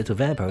distribute it to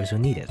vampires who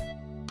need it.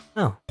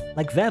 Oh,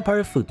 like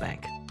vampire food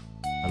bank.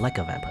 Or like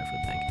a vampire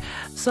food bank.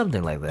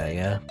 Something like that,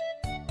 yeah.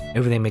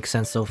 Everything makes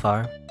sense so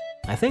far?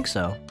 I think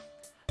so.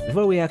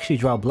 Before we actually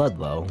draw blood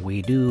though,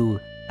 we do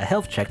a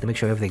health check to make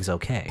sure everything's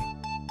okay.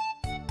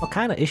 What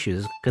kind of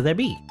issues could there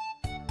be?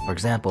 For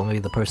example, maybe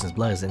the person's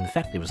blood is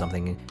infected with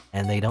something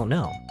and they don't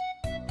know.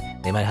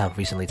 They might have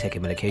recently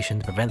taken medication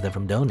to prevent them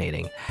from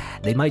donating.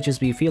 They might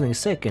just be feeling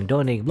sick and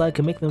donating blood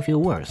can make them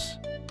feel worse.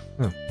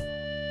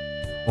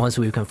 Once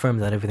we've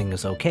confirmed that everything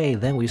is okay,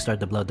 then we start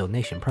the blood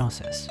donation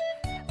process.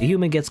 The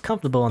human gets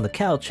comfortable on the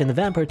couch and the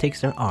vampire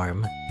takes their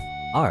arm.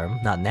 Arm,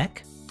 not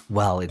neck?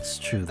 Well, it's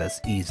true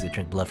that's easy to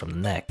drink blood from the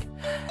neck.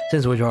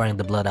 Since we're drawing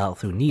the blood out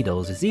through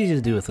needles, it's easier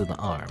to do it through the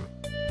arm.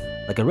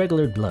 Like a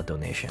regular blood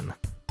donation.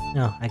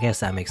 No, I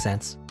guess that makes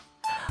sense.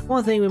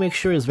 One thing we make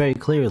sure is very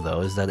clear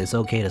though is that it's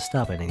okay to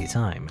stop at any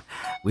time.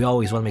 We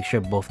always want to make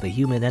sure both the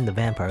human and the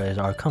vampire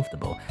are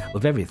comfortable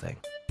with everything.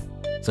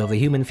 So if the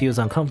human feels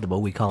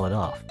uncomfortable, we call it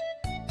off.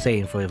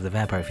 Same for if the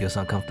vampire feels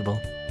uncomfortable.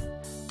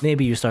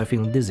 Maybe you start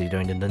feeling dizzy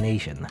during the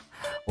donation,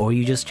 or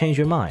you just change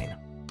your mind.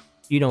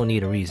 You don't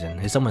need a reason.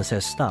 If someone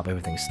says stop,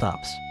 everything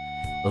stops.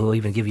 We'll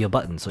even give you a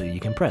button so you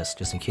can press,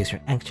 just in case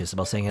you're anxious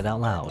about saying it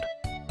out loud.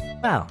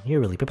 Wow,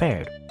 you're really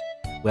prepared.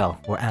 Well,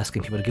 we're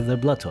asking people to give their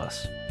blood to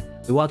us.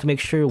 We want to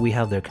make sure we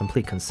have their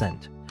complete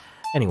consent.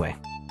 Anyway,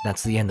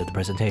 that's the end of the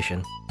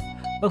presentation.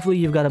 Hopefully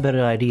you've got a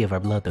better idea of our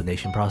blood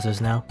donation process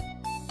now.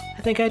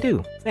 I think I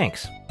do,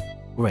 thanks.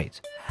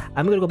 Great.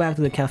 I'm gonna go back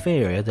to the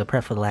cafe area to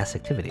prep for the last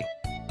activity.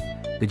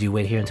 Could you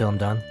wait here until I'm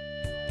done?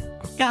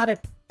 Got it.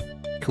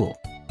 Cool.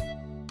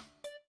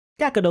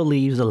 Gakudo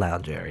leaves the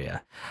lounge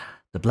area.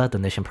 The blood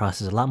donation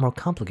process is a lot more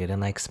complicated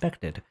than I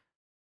expected.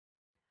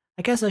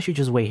 I guess I should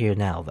just wait here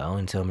now, though,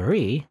 until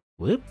Marie...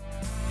 Whoop!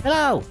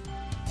 Hello!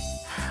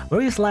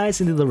 Marie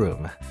slides into the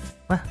room.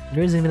 Well,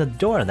 there isn't even a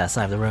door on that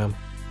side of the room.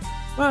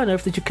 Where on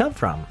earth did you come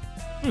from?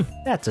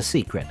 That's a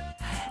secret.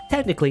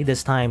 Technically,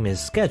 this time is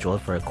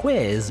scheduled for a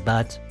quiz,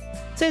 but...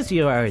 Since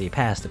you already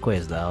passed the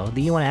quiz, though,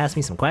 do you want to ask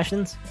me some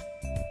questions?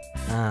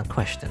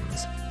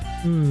 Questions.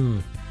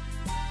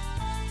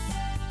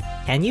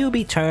 Can you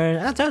be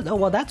turned... Oh,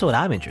 well, that's what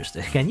I'm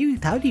interested in.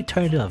 How do you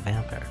turn into a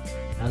vampire?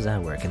 How does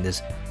that work in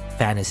this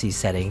fantasy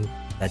setting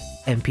that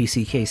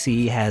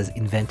npckc has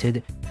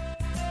invented?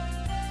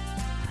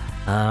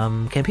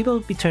 Can people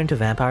be turned to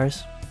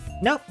vampires?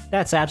 Nope,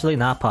 that's absolutely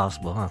not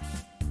possible, huh?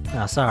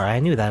 Oh, sorry, I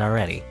knew that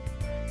already.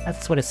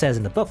 That's what it says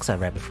in the books I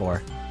read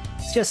before.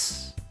 It's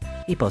just...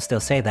 people still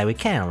say that we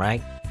can,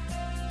 right?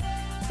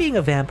 Being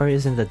a vampire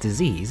isn't a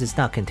disease, it's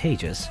not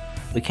contagious.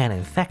 We can't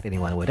infect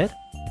anyone with it.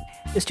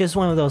 It's just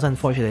one of those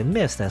unfortunate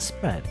myths that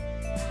spread.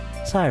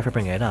 Sorry for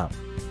bringing it up.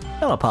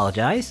 Don't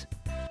apologize.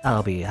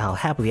 I'll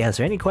happily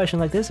answer any question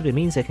like this if it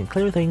means it can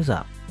clear things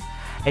up.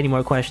 Any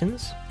more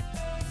questions?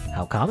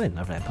 How common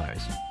are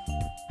vampires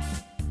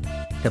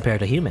compared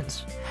to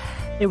humans?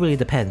 It really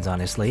depends,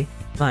 honestly.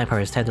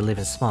 Vampires tend to live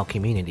in small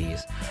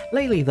communities.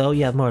 Lately, though,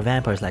 you have more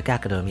vampires like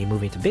Gakudo and me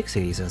moving to big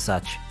cities and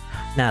such.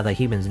 Now that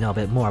humans know a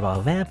bit more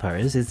about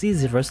vampires, it's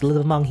easier for us to live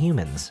among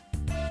humans.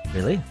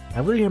 Really?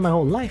 I've lived here my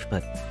whole life,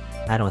 but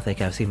I don't think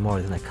I've seen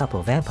more than a couple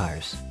of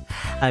vampires.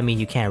 I mean,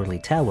 you can't really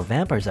tell with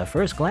vampires at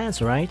first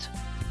glance, right?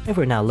 If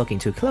we're not looking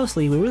too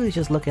closely, we really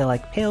just look at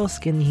like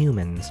pale-skinned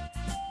humans.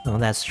 Oh,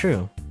 that's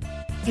true.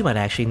 You might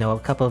actually know a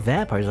couple of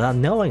vampires without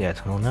knowing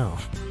it. Oh no.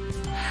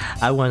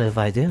 I wonder if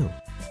I do.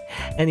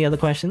 Any other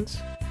questions?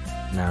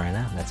 Not right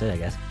now, that's it I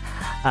guess.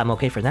 I'm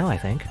okay for now, I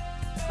think.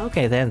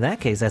 Okay then, in that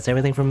case, that's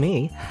everything from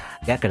me.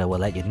 Gakudo will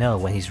let you know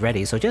when he's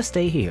ready, so just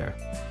stay here.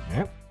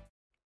 Yep.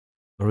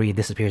 Marie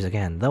disappears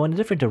again, though in a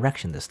different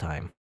direction this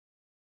time.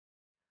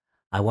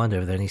 I wonder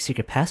if there are any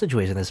secret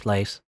passageways in this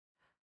place.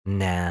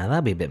 Nah,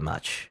 that'd be a bit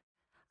much.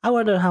 I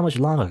wonder how much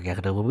longer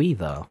Gakudo will be,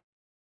 though.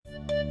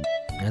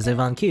 As if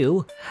on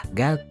cue,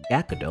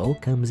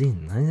 Gakudo comes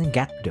in.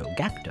 Gakudo.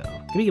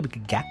 Can we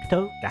get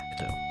Gakudo?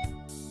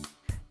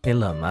 Hey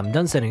Lum, I'm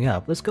done setting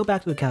up. Let's go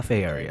back to the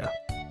cafe area.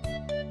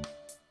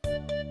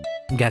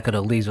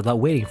 Gakudo leaves without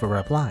waiting for a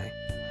reply.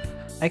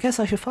 I guess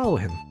I should follow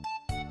him.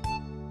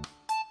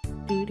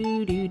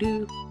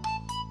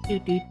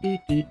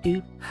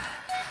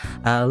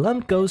 Lum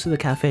goes to the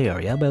cafe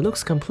area, but it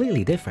looks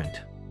completely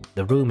different.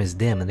 The room is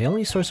dim and the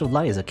only source of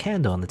light is a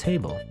candle on the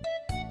table.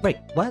 Wait,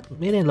 what? It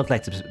didn't look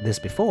like this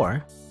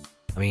before.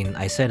 I mean,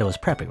 I said I was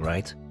prepping,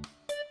 right?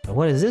 But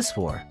what is this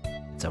for?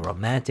 It's a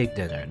romantic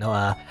dinner. No,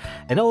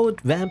 an old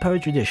vampire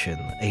tradition,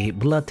 a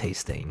blood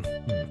tasting.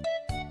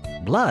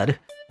 Blood?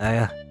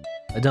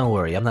 Don't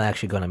worry, I'm not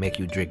actually gonna make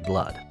you drink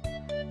blood.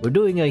 We're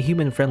doing a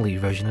human-friendly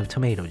version of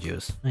tomato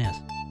juice. Yes,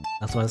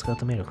 that's why it's called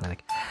Tomato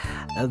Clinic.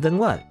 Then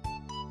what?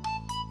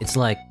 It's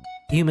like,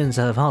 humans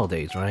have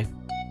holidays, right?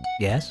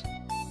 Yes?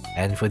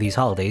 And for these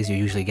holidays, you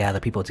usually gather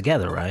people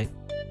together, right?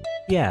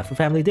 Yeah, for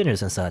family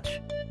dinners and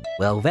such.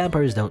 Well,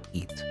 vampires don't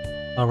eat.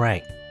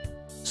 Alright.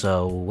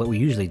 So, what we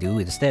usually do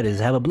instead is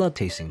have a blood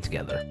tasting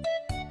together.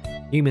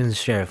 Humans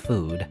share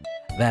food,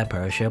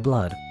 vampires share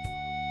blood.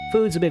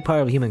 Food's a big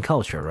part of human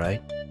culture,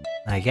 right?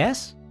 I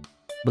guess?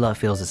 Blood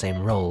fills the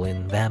same role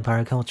in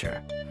vampire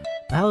culture.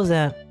 How is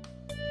that?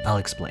 I'll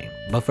explain.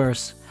 But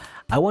first,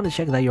 I want to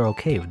check that you're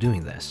okay with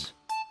doing this.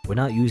 We're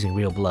not using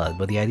real blood,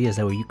 but the idea is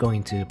that we're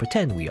going to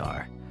pretend we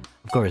are.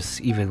 Of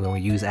course, even when we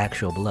use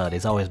actual blood,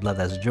 it's always blood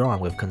that's drawn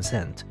with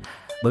consent.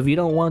 But if you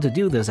don't want to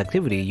do this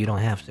activity, you don't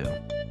have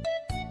to.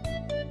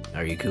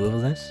 Are you cool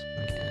with this?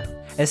 Okay.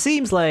 It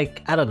seems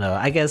like, I don't know,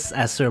 I guess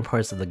at certain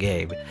parts of the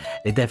game,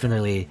 they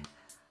definitely,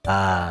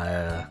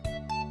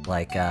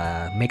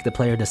 make the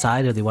player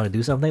decide if they want to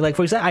do something. Like,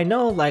 for example, I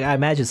know, like, I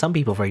imagine some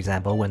people, for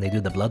example, when they do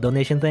the blood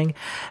donation thing,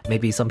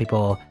 maybe some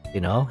people,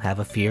 you know, have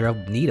a fear of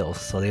needles,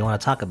 so they want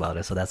to talk about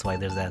it, so that's why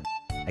there's that,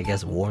 I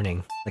guess,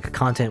 warning. Like a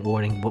content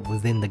warning, but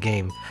within the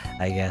game,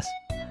 I guess.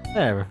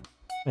 Whatever.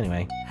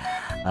 Anyway.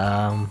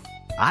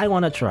 I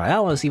want to try. I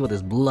want to see what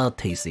this blood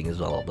tasting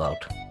is all about.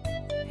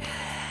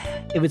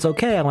 If it's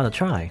okay, I want to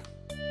try.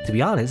 To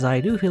be honest,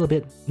 I do feel a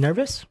bit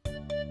nervous.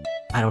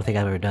 I don't think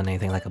I've ever done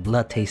anything like a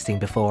blood tasting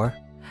before.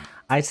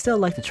 I'd still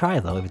like to try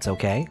though, if it's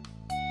okay.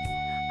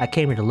 I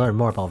came here to learn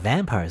more about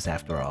vampires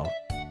after all.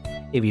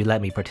 If you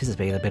let me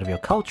participate in a bit of your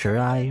culture,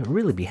 I'd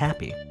really be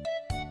happy.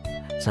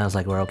 Sounds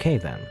like we're okay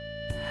then.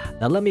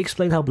 Now let me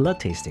explain how blood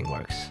tasting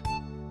works.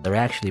 There are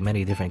actually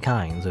many different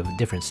kinds with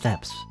different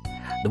steps.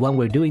 The one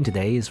we're doing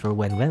today is for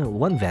when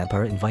one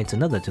vampire invites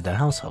another to their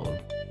household.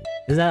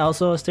 Is that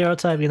also a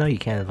stereotype? You know, you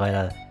can't invite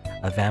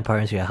a vampire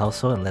into your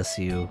household unless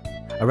you...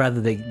 Or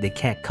rather, they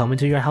can't come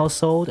into your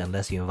household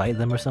unless you invite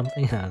them or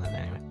something?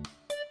 Anyway.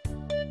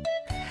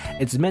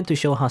 It's meant to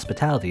show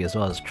hospitality as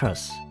well as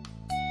trust.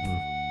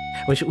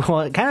 Which, well,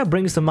 it kind of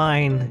brings to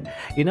mind,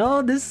 you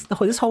know, this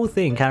whole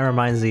thing kind of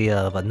reminds me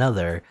of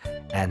another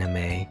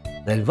anime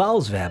that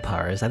involves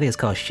vampires. I think it's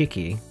called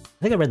Shiki. I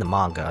think I read the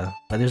manga,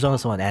 but there's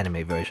also an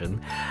anime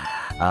version.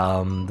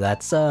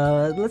 That's,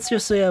 let's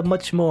just say a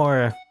much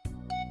more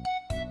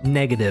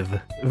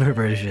negative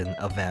version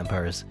of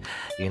vampires,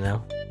 you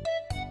know?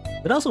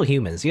 But also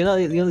humans, you know,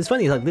 it's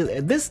funny, like,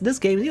 this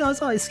game, you know,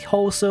 it's always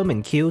wholesome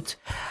and cute,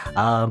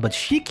 but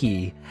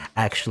Shiki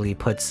actually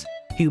puts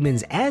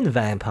humans and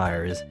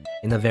vampires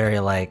in a very,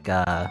 like,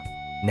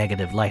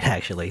 negative light,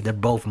 actually. They're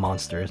both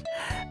monsters.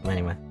 But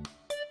anyway.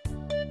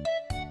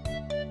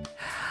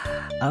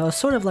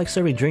 Sort of like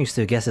serving drinks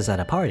to guests at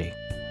a party.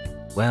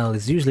 Well,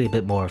 it's usually a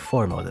bit more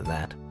formal than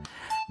that.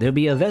 There'll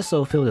be a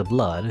vessel filled with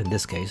blood, in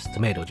this case,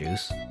 tomato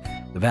juice.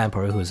 The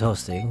vampire who is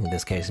hosting, in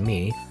this case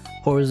me,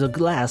 pours a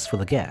glass for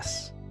the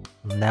guests.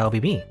 That'll be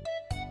me.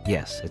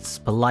 Yes, it's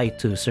polite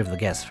to serve the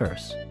guests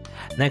first.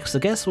 Next, the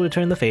guests will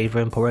return the favor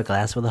and pour a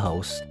glass for the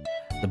host.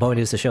 The point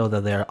is to show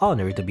that they are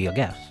honored to be a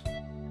guest.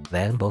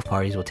 Then, both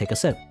parties will take a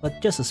sip,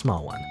 but just a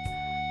small one.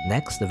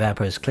 Next, the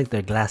vampires click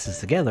their glasses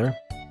together.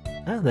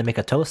 They make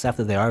a toast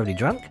after they're already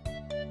drunk?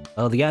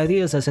 Well, the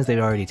idea is that since they've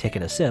already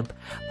taken a sip,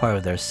 part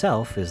of their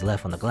self is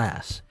left on the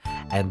glass.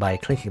 And by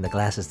clinking the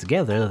glasses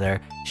together, they're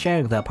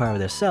sharing that part of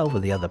their self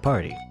with the other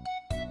party.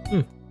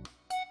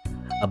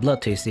 A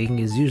blood tasting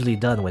is usually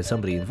done when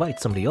somebody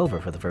invites somebody over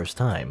for the first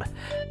time.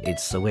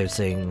 It's a way of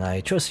saying, I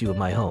trust you with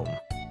my home.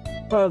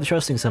 Part of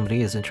trusting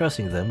somebody is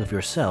entrusting them with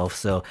yourself,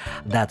 so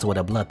that's what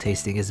a blood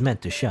tasting is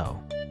meant to show.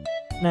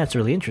 That's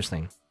really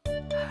interesting.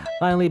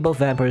 Finally, both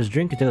vampires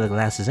drink until the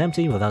glass is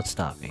empty without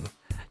stopping.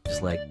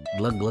 Just like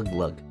glug glug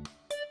glug.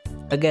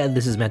 Again,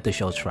 this is meant to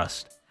show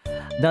trust.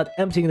 Not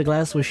emptying the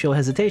glass will show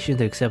hesitation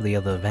to accept the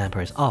other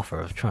vampire's offer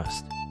of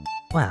trust.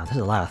 Wow, there's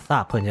a lot of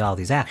thought put into all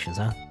these actions,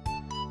 huh?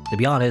 To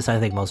be honest, I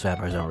think most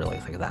vampires don't really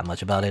think that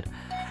much about it.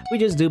 We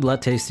just do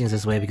blood tastings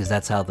this way because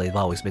that's how they've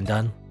always been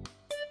done.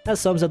 That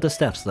sums up the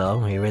steps though.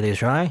 Are you ready to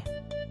try?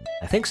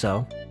 I think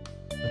so.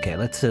 Okay,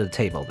 let's hit the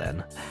table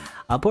then.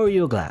 I'll pour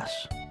you a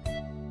glass.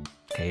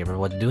 Okay, remember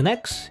what to do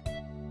next?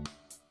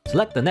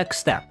 Select the next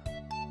step.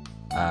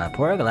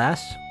 Pour a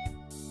glass.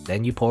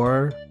 Then you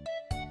pour...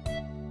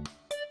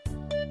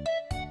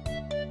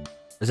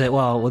 Is it,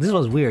 well, this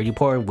was weird. You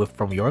pour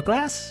from your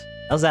glass?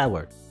 How's that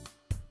work?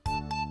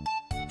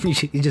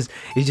 you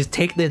just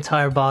take the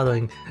entire bottle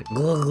and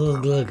glug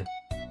glug glug.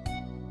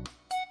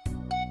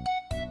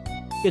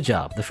 Good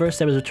job. The first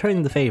step is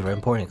returning the favor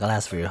and pouring a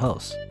glass for your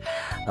host.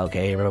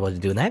 Okay, remember what to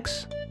do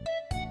next?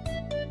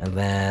 And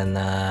then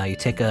you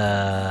take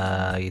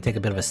a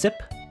bit of a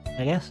sip,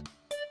 I guess.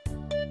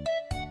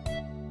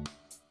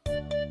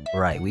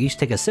 Right, we each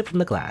take a sip from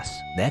the glass.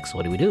 Next,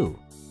 what do?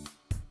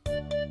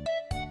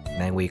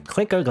 Then we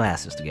clink our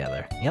glasses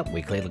together. Yep,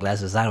 we clink the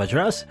glasses out of a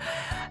dress.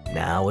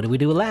 Now, what do we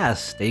do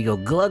last? There you go,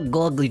 glug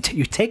glug.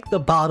 You take the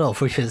bottle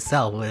for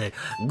yourself.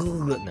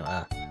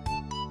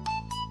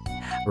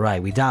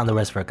 Right, we down the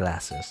rest of our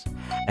glasses.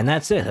 And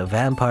that's it, a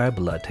vampire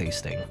blood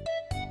tasting.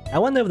 I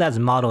wonder if that's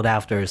modeled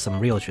after some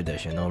real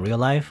tradition or real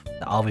life.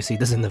 That obviously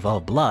doesn't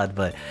involve blood,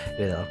 but,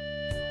 you know,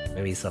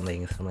 maybe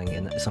something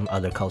in some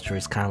other culture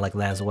is kind of like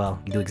that as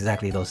well. You do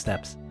exactly those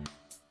steps.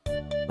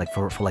 Like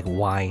for like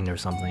wine or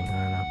something,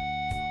 I don't know.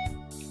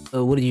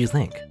 So what did you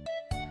think?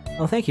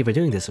 Well, thank you for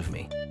doing this with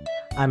me.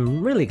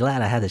 I'm really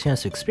glad I had the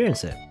chance to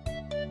experience it.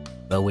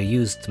 But we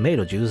used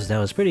tomato juice that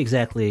was pretty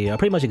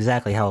much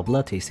exactly how a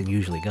blood tasting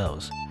usually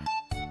goes.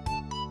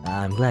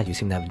 I'm glad you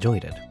seem to have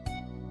enjoyed it.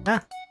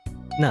 Ah,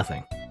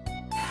 nothing.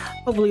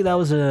 Hopefully that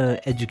was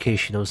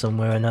educational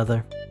somewhere or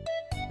another.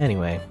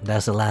 Anyway,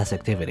 that's the last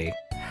activity.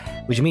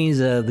 Which means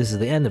this is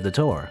the end of the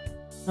tour.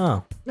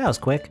 Oh, that was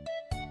quick.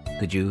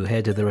 Could you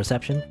head to the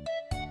reception?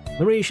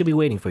 Marie should be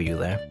waiting for you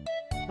there.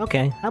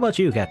 Okay, how about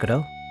you,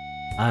 Kakuto?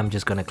 I'm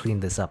just gonna clean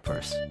this up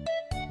first.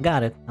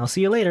 Got it, I'll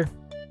see you later.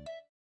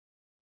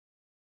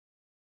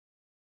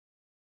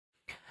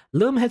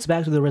 Loom heads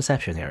back to the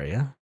reception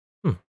area.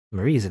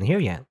 Marie isn't here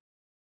yet.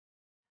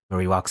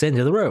 Marie walks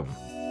into the room.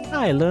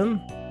 Hi, Loom.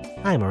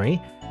 Hi,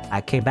 Marie. I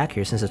came back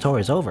here since the tour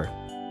is over.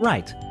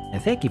 Right,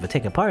 and thank you for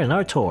taking part in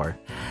our tour.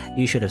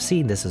 You should have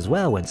seen this as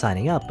well when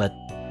signing up, but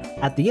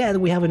at the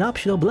end we have an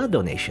optional blood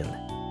donation.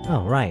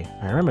 Oh, right,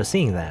 I remember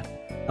seeing that.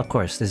 Of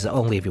course, this is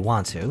only if you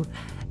want to.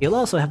 You'll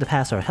also have to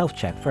pass our health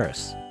check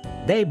first.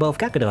 Today, both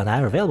Kakuto and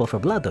I are available for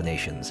blood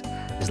donations.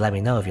 Just let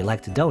me know if you'd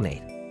like to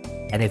donate.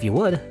 And if you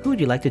would, who would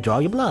you like to draw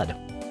your blood?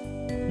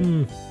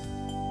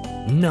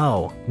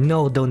 No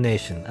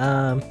donation.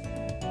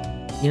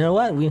 You know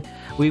what?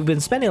 We've been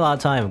spending a lot of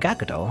time with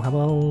Kakuto. How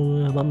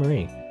about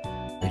Marie?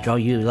 I'd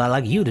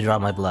like you to draw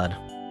my blood.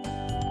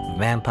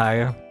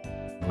 Vampire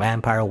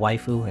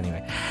waifu.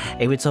 Anyway,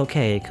 if it's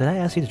okay, could I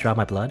ask you to draw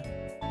my blood?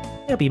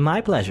 It'll be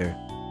my pleasure.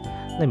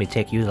 Let me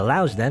take you to the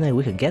lounge then, and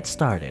we can get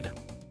started.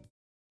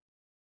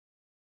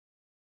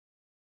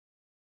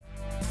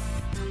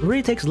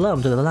 Marie takes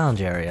Lum to the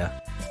lounge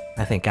area.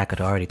 I think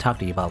Kakuto already talked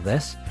to you about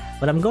this,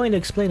 but I'm going to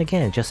explain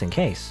again just in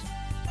case.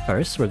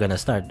 First, we're gonna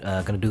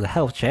do the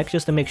health check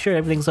just to make sure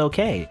everything's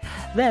okay.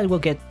 Then we'll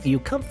get you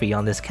comfy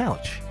on this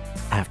couch.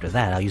 After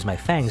that, I'll use my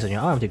fangs on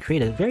your arm to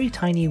create a very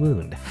tiny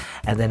wound,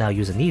 and then I'll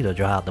use a needle to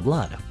draw out the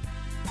blood.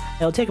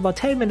 It'll take about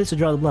 10 minutes to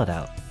draw the blood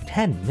out.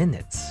 10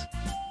 minutes?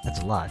 That's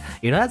a lot.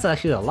 You know, that's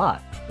actually a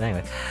lot.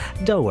 Anyway,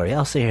 don't worry,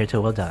 I'll stay here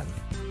till we're done.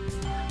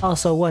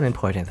 Also, one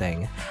important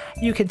thing.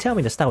 You can tell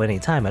me to stop at any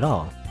time at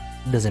all.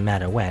 It doesn't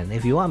matter when.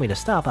 If you want me to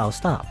stop, I'll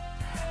stop.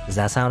 Does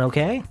that sound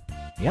okay?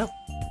 Yep.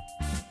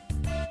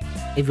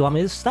 If you want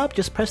me to stop,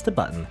 just press the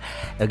button.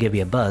 It'll give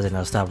you a buzz and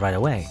I'll stop right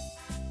away.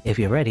 If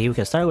you're ready, we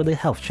can start with the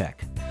health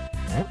check.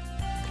 Okay.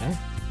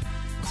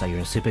 Looks like you're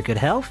in super good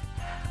health.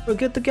 We're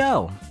good to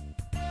go.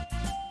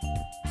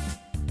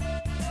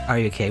 Are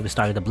you okay with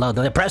starting the blood?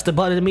 Press the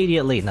button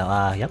immediately!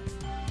 No, yep.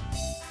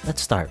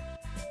 Let's start.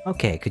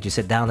 Okay, could you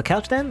sit down on the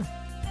couch then?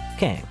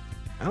 Okay.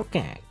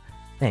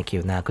 Thank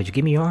you. Now, could you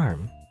give me your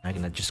arm?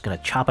 I'm just gonna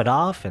chop it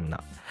off and...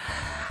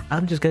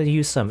 I'm just gonna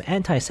use some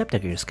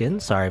antiseptic on your skin.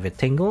 Sorry if it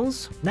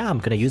tingles. Now I'm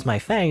gonna use my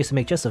fangs to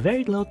make just a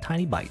very little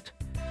tiny bite.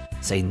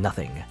 Say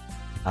nothing.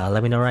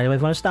 Let me know right away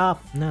if you want to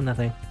stop. No,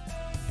 nothing.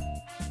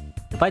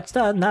 The bite's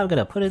done. Now I'm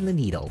gonna put in the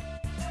needle.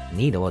 The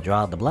needle will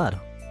draw out the blood.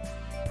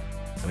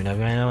 Let me know if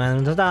you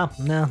want to stop.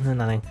 No,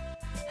 nothing.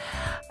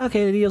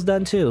 Okay, the needle's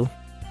done too.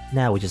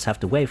 Now we just have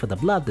to wait for the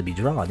blood to be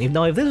drawn. Even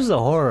though if this was a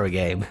horror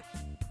game,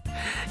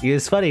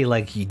 it's funny,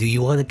 like, do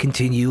you want to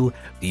continue?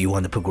 Do you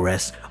want to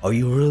progress? Are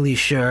you really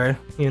sure?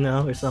 You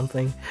know, or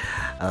something.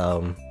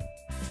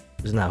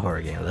 This is not a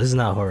horror game. This is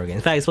not a horror game.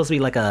 In fact, it's supposed to be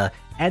like a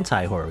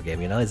anti-horror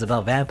game, you know? It's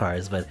about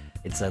vampires, but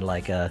it's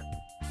like an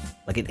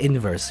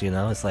inverse, you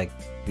know? It's like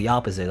the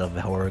opposite of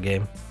a horror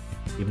game,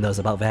 even though it's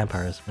about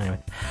vampires. Anyway.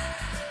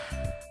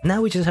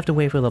 Now we just have to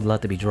wait for the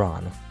blood to be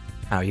drawn.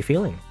 How are you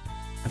feeling?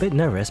 A bit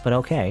nervous, but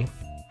okay.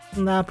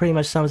 That pretty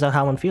much sums up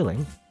how I'm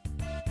feeling.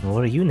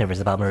 What are you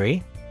nervous about,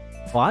 Marie?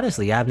 Well,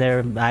 honestly, I've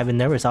been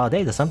nervous all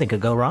day that something could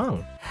go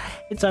wrong.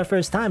 It's our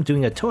first time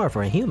doing a tour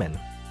for a human.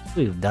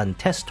 We've done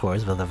test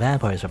tours with the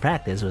vampires for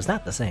practice, it was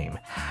not the same.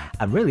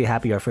 I'm really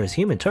happy our first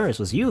human tourist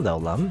was you though,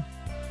 Lum.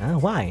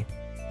 Why?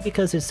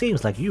 because it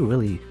seems like you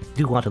really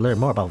do want to learn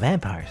more about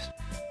vampires.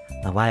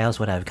 Now, why else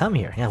would I have come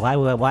here? Yeah,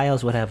 why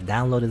else would I have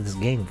downloaded this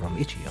game from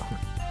Itch.io?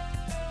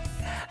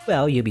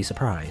 Well, you'd be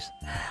surprised.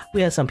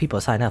 We had some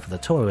people sign up for the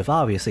tour with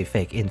obviously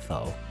fake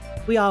info.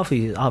 We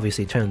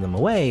obviously turned them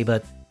away,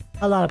 but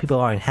a lot of people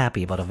aren't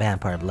happy about a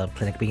vampire blood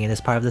clinic being in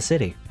this part of the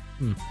city.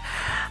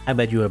 I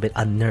bet you were a bit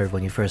unnerved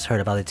when you first heard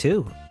about it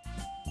too.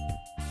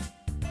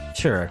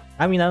 Sure,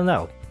 I mean, I don't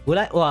know. Would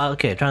I? Well,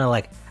 okay, trying to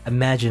like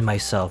imagine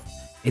myself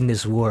in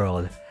this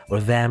world where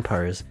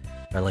vampires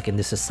are like in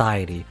this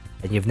society,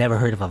 and you've never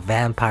heard of a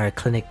vampire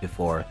clinic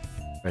before,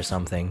 or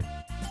something.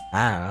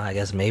 I don't know, I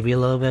guess maybe a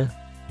little bit.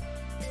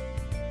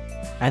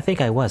 I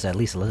think I was, at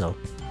least a little.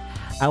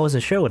 I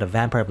wasn't sure what a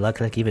vampire blood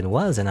clinic even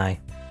was, and I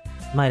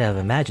might have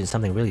imagined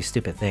something really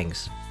stupid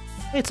things.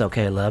 It's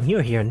okay, love,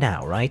 you're here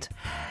now, right?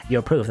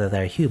 You're proof that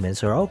there are humans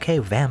who are okay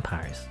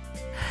vampires.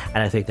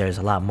 And I think there's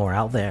a lot more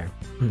out there.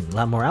 A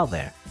lot more out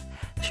there.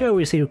 Sure, we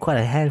received quite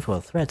a handful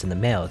of threats in the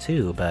mail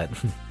too, but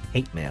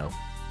hate mail.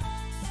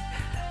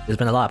 There's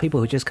been a lot of people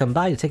who just come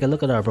by to take a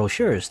look at our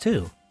brochures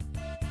too.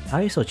 How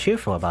are you so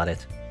cheerful about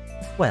it?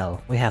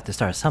 Well, we have to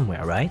start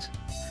somewhere, right?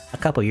 A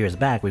couple years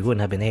back, we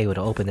wouldn't have been able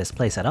to open this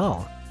place at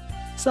all.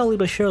 Slowly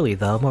but surely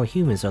though, more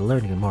humans are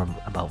learning more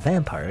about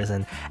vampires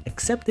and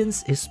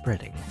acceptance is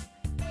spreading.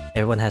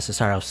 Everyone has to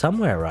start off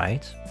somewhere,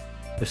 right?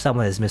 If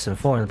someone is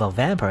misinformed about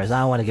vampires,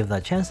 I want to give them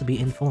a chance to be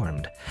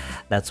informed.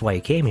 That's why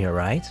you came here,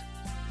 right?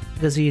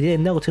 Because you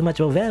didn't know too much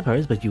about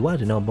vampires, but you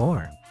wanted to know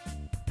more.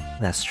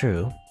 That's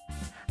true.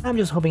 I'm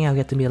just hoping I'll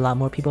get to meet a lot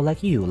more people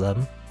like you,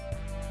 Lum.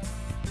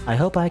 I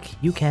hope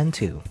you can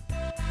too.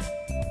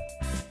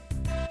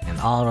 And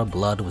all our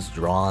blood was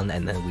drawn,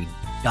 and then we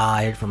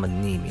died from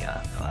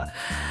anemia.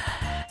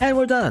 And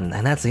we're done,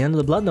 and that's the end of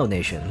the blood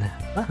donation.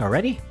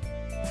 Already?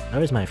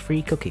 Where's my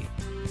free cookie?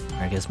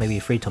 Or I guess maybe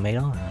free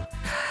tomato?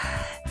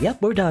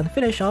 Yep, we're done.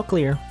 Finish, all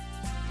clear.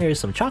 Here's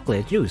some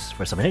chocolate juice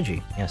for some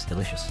energy. Yes,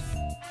 delicious.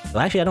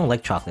 Well, actually, I don't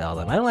like chocolate all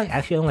that much.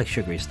 I don't like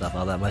sugary stuff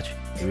all that much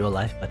in real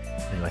life, but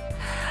anyway.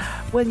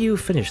 When you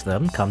finish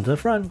them, come to the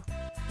front.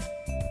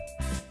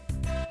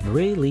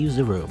 Marie leaves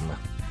the room.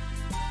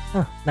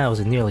 Huh, that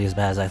wasn't nearly as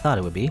bad as I thought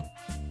it would be.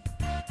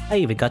 I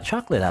even got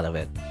chocolate out of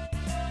it.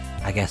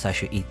 I guess I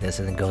should eat this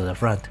and then go to the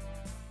front.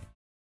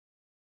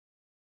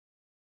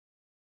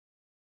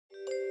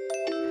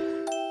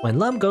 When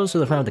Lum goes to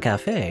the front of the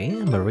cafe,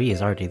 Marie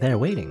is already there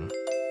waiting.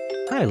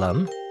 Hi,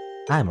 Lum.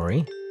 Hi,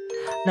 Marie.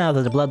 Now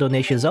that the blood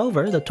donation is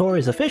over, the tour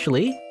is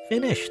officially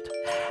finished.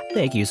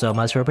 Thank you so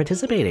much for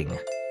participating.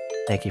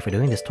 Thank you for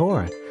doing this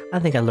tour. I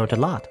think I learned a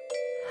lot.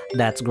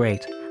 That's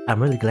great.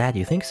 I'm really glad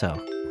you think so.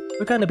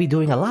 We're going to be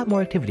doing a lot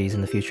more activities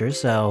in the future,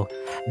 so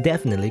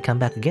definitely come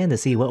back again to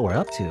see what we're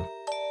up to.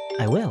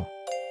 I will.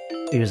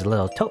 Here's a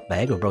little tote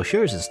bag with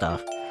brochures and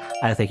stuff.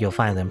 I think you'll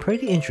find them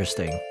pretty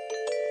interesting.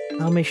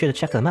 I'll make sure to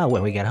check them out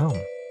when we get home.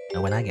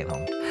 Or when I get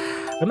home.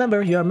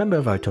 Remember, you're a member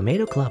of our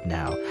Tomato Club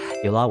now.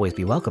 You'll always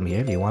be welcome here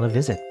if you want to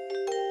visit.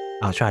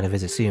 I'll try to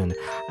visit soon.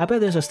 I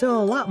bet there's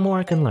still a lot more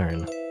I can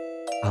learn.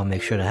 I'll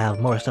make sure to have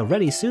more stuff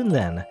ready soon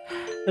then.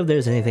 If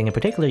there's anything in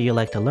particular you'd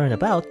like to learn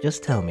about,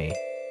 just tell me.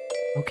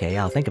 Okay,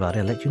 I'll think about it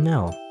and let you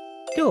know.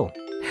 Cool.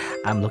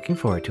 I'm looking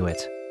forward to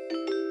it.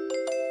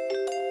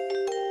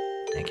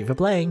 Thank you for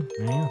playing.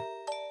 Yeah.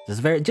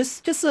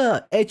 Just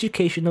a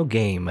educational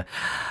game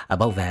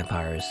about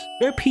vampires.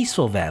 They're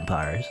peaceful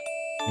vampires,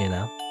 you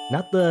know,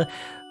 not the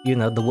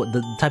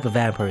type of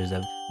vampires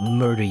that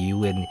murder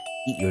you and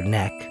eat your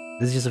neck.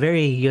 This is just a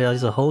very,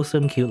 just a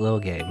wholesome, cute little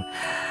game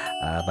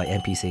by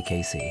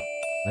npckc.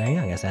 Well,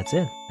 yeah, I guess that's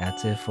it.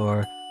 That's it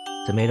for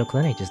Tomato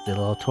Clinic. Just did a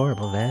little tour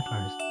about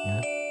vampires.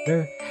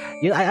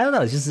 I don't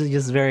know. It's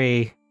just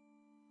very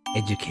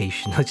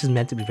educational. It's just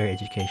meant to be very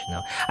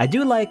educational. I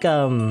do like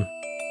the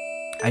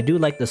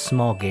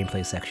small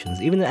gameplay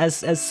sections, even as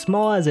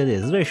small as it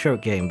is. It's a very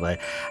short game, but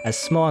as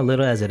small and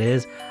little as it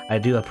is, I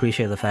do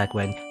appreciate the fact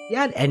when you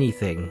add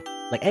anything,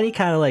 like any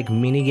kind of like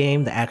mini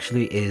game that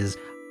actually is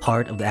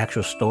part of the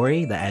actual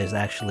story, that is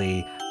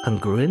actually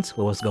congruent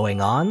with what's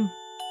going on.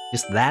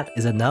 Just that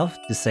is enough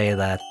to say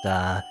that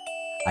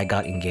I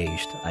got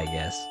engaged, I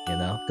guess, you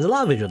know? Because a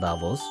lot of visual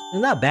novels,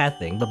 it's not a bad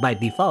thing, but by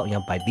default, a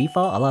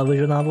lot of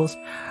visual novels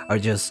are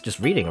just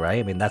reading, right?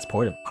 I mean, that's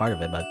part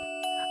of it, but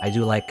I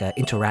do like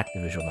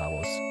interactive visual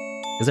novels.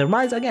 Because it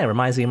reminds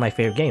me of my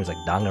favorite games, like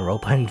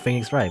Danganronpa and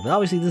Phoenix Wright. But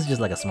obviously, this is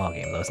just like a small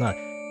game, though. It's not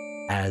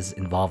as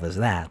involved as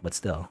that, but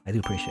still, I do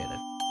appreciate it.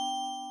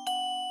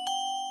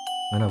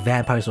 I know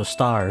vampires will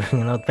starve.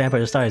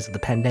 Vampires will starve. It's the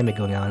pandemic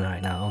going on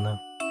right now. Oh no.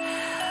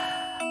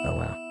 Oh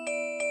well.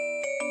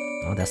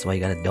 Oh, that's why you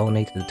gotta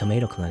donate to the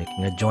Tomato Clinic.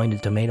 You gotta join the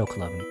Tomato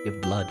Club and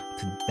give blood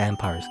to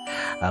vampires.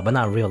 But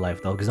not in real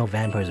life, though, because no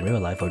vampires in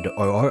real life.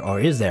 Or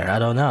is there? I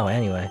don't know.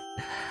 Anyway.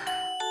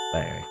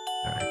 But anyway,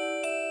 alright.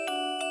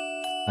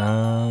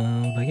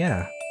 But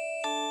yeah.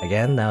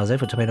 Again, that was it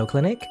for Tomato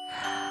Clinic.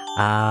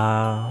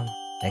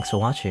 Thanks for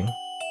watching.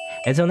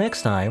 Until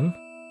next time,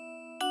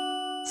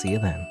 see you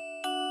then.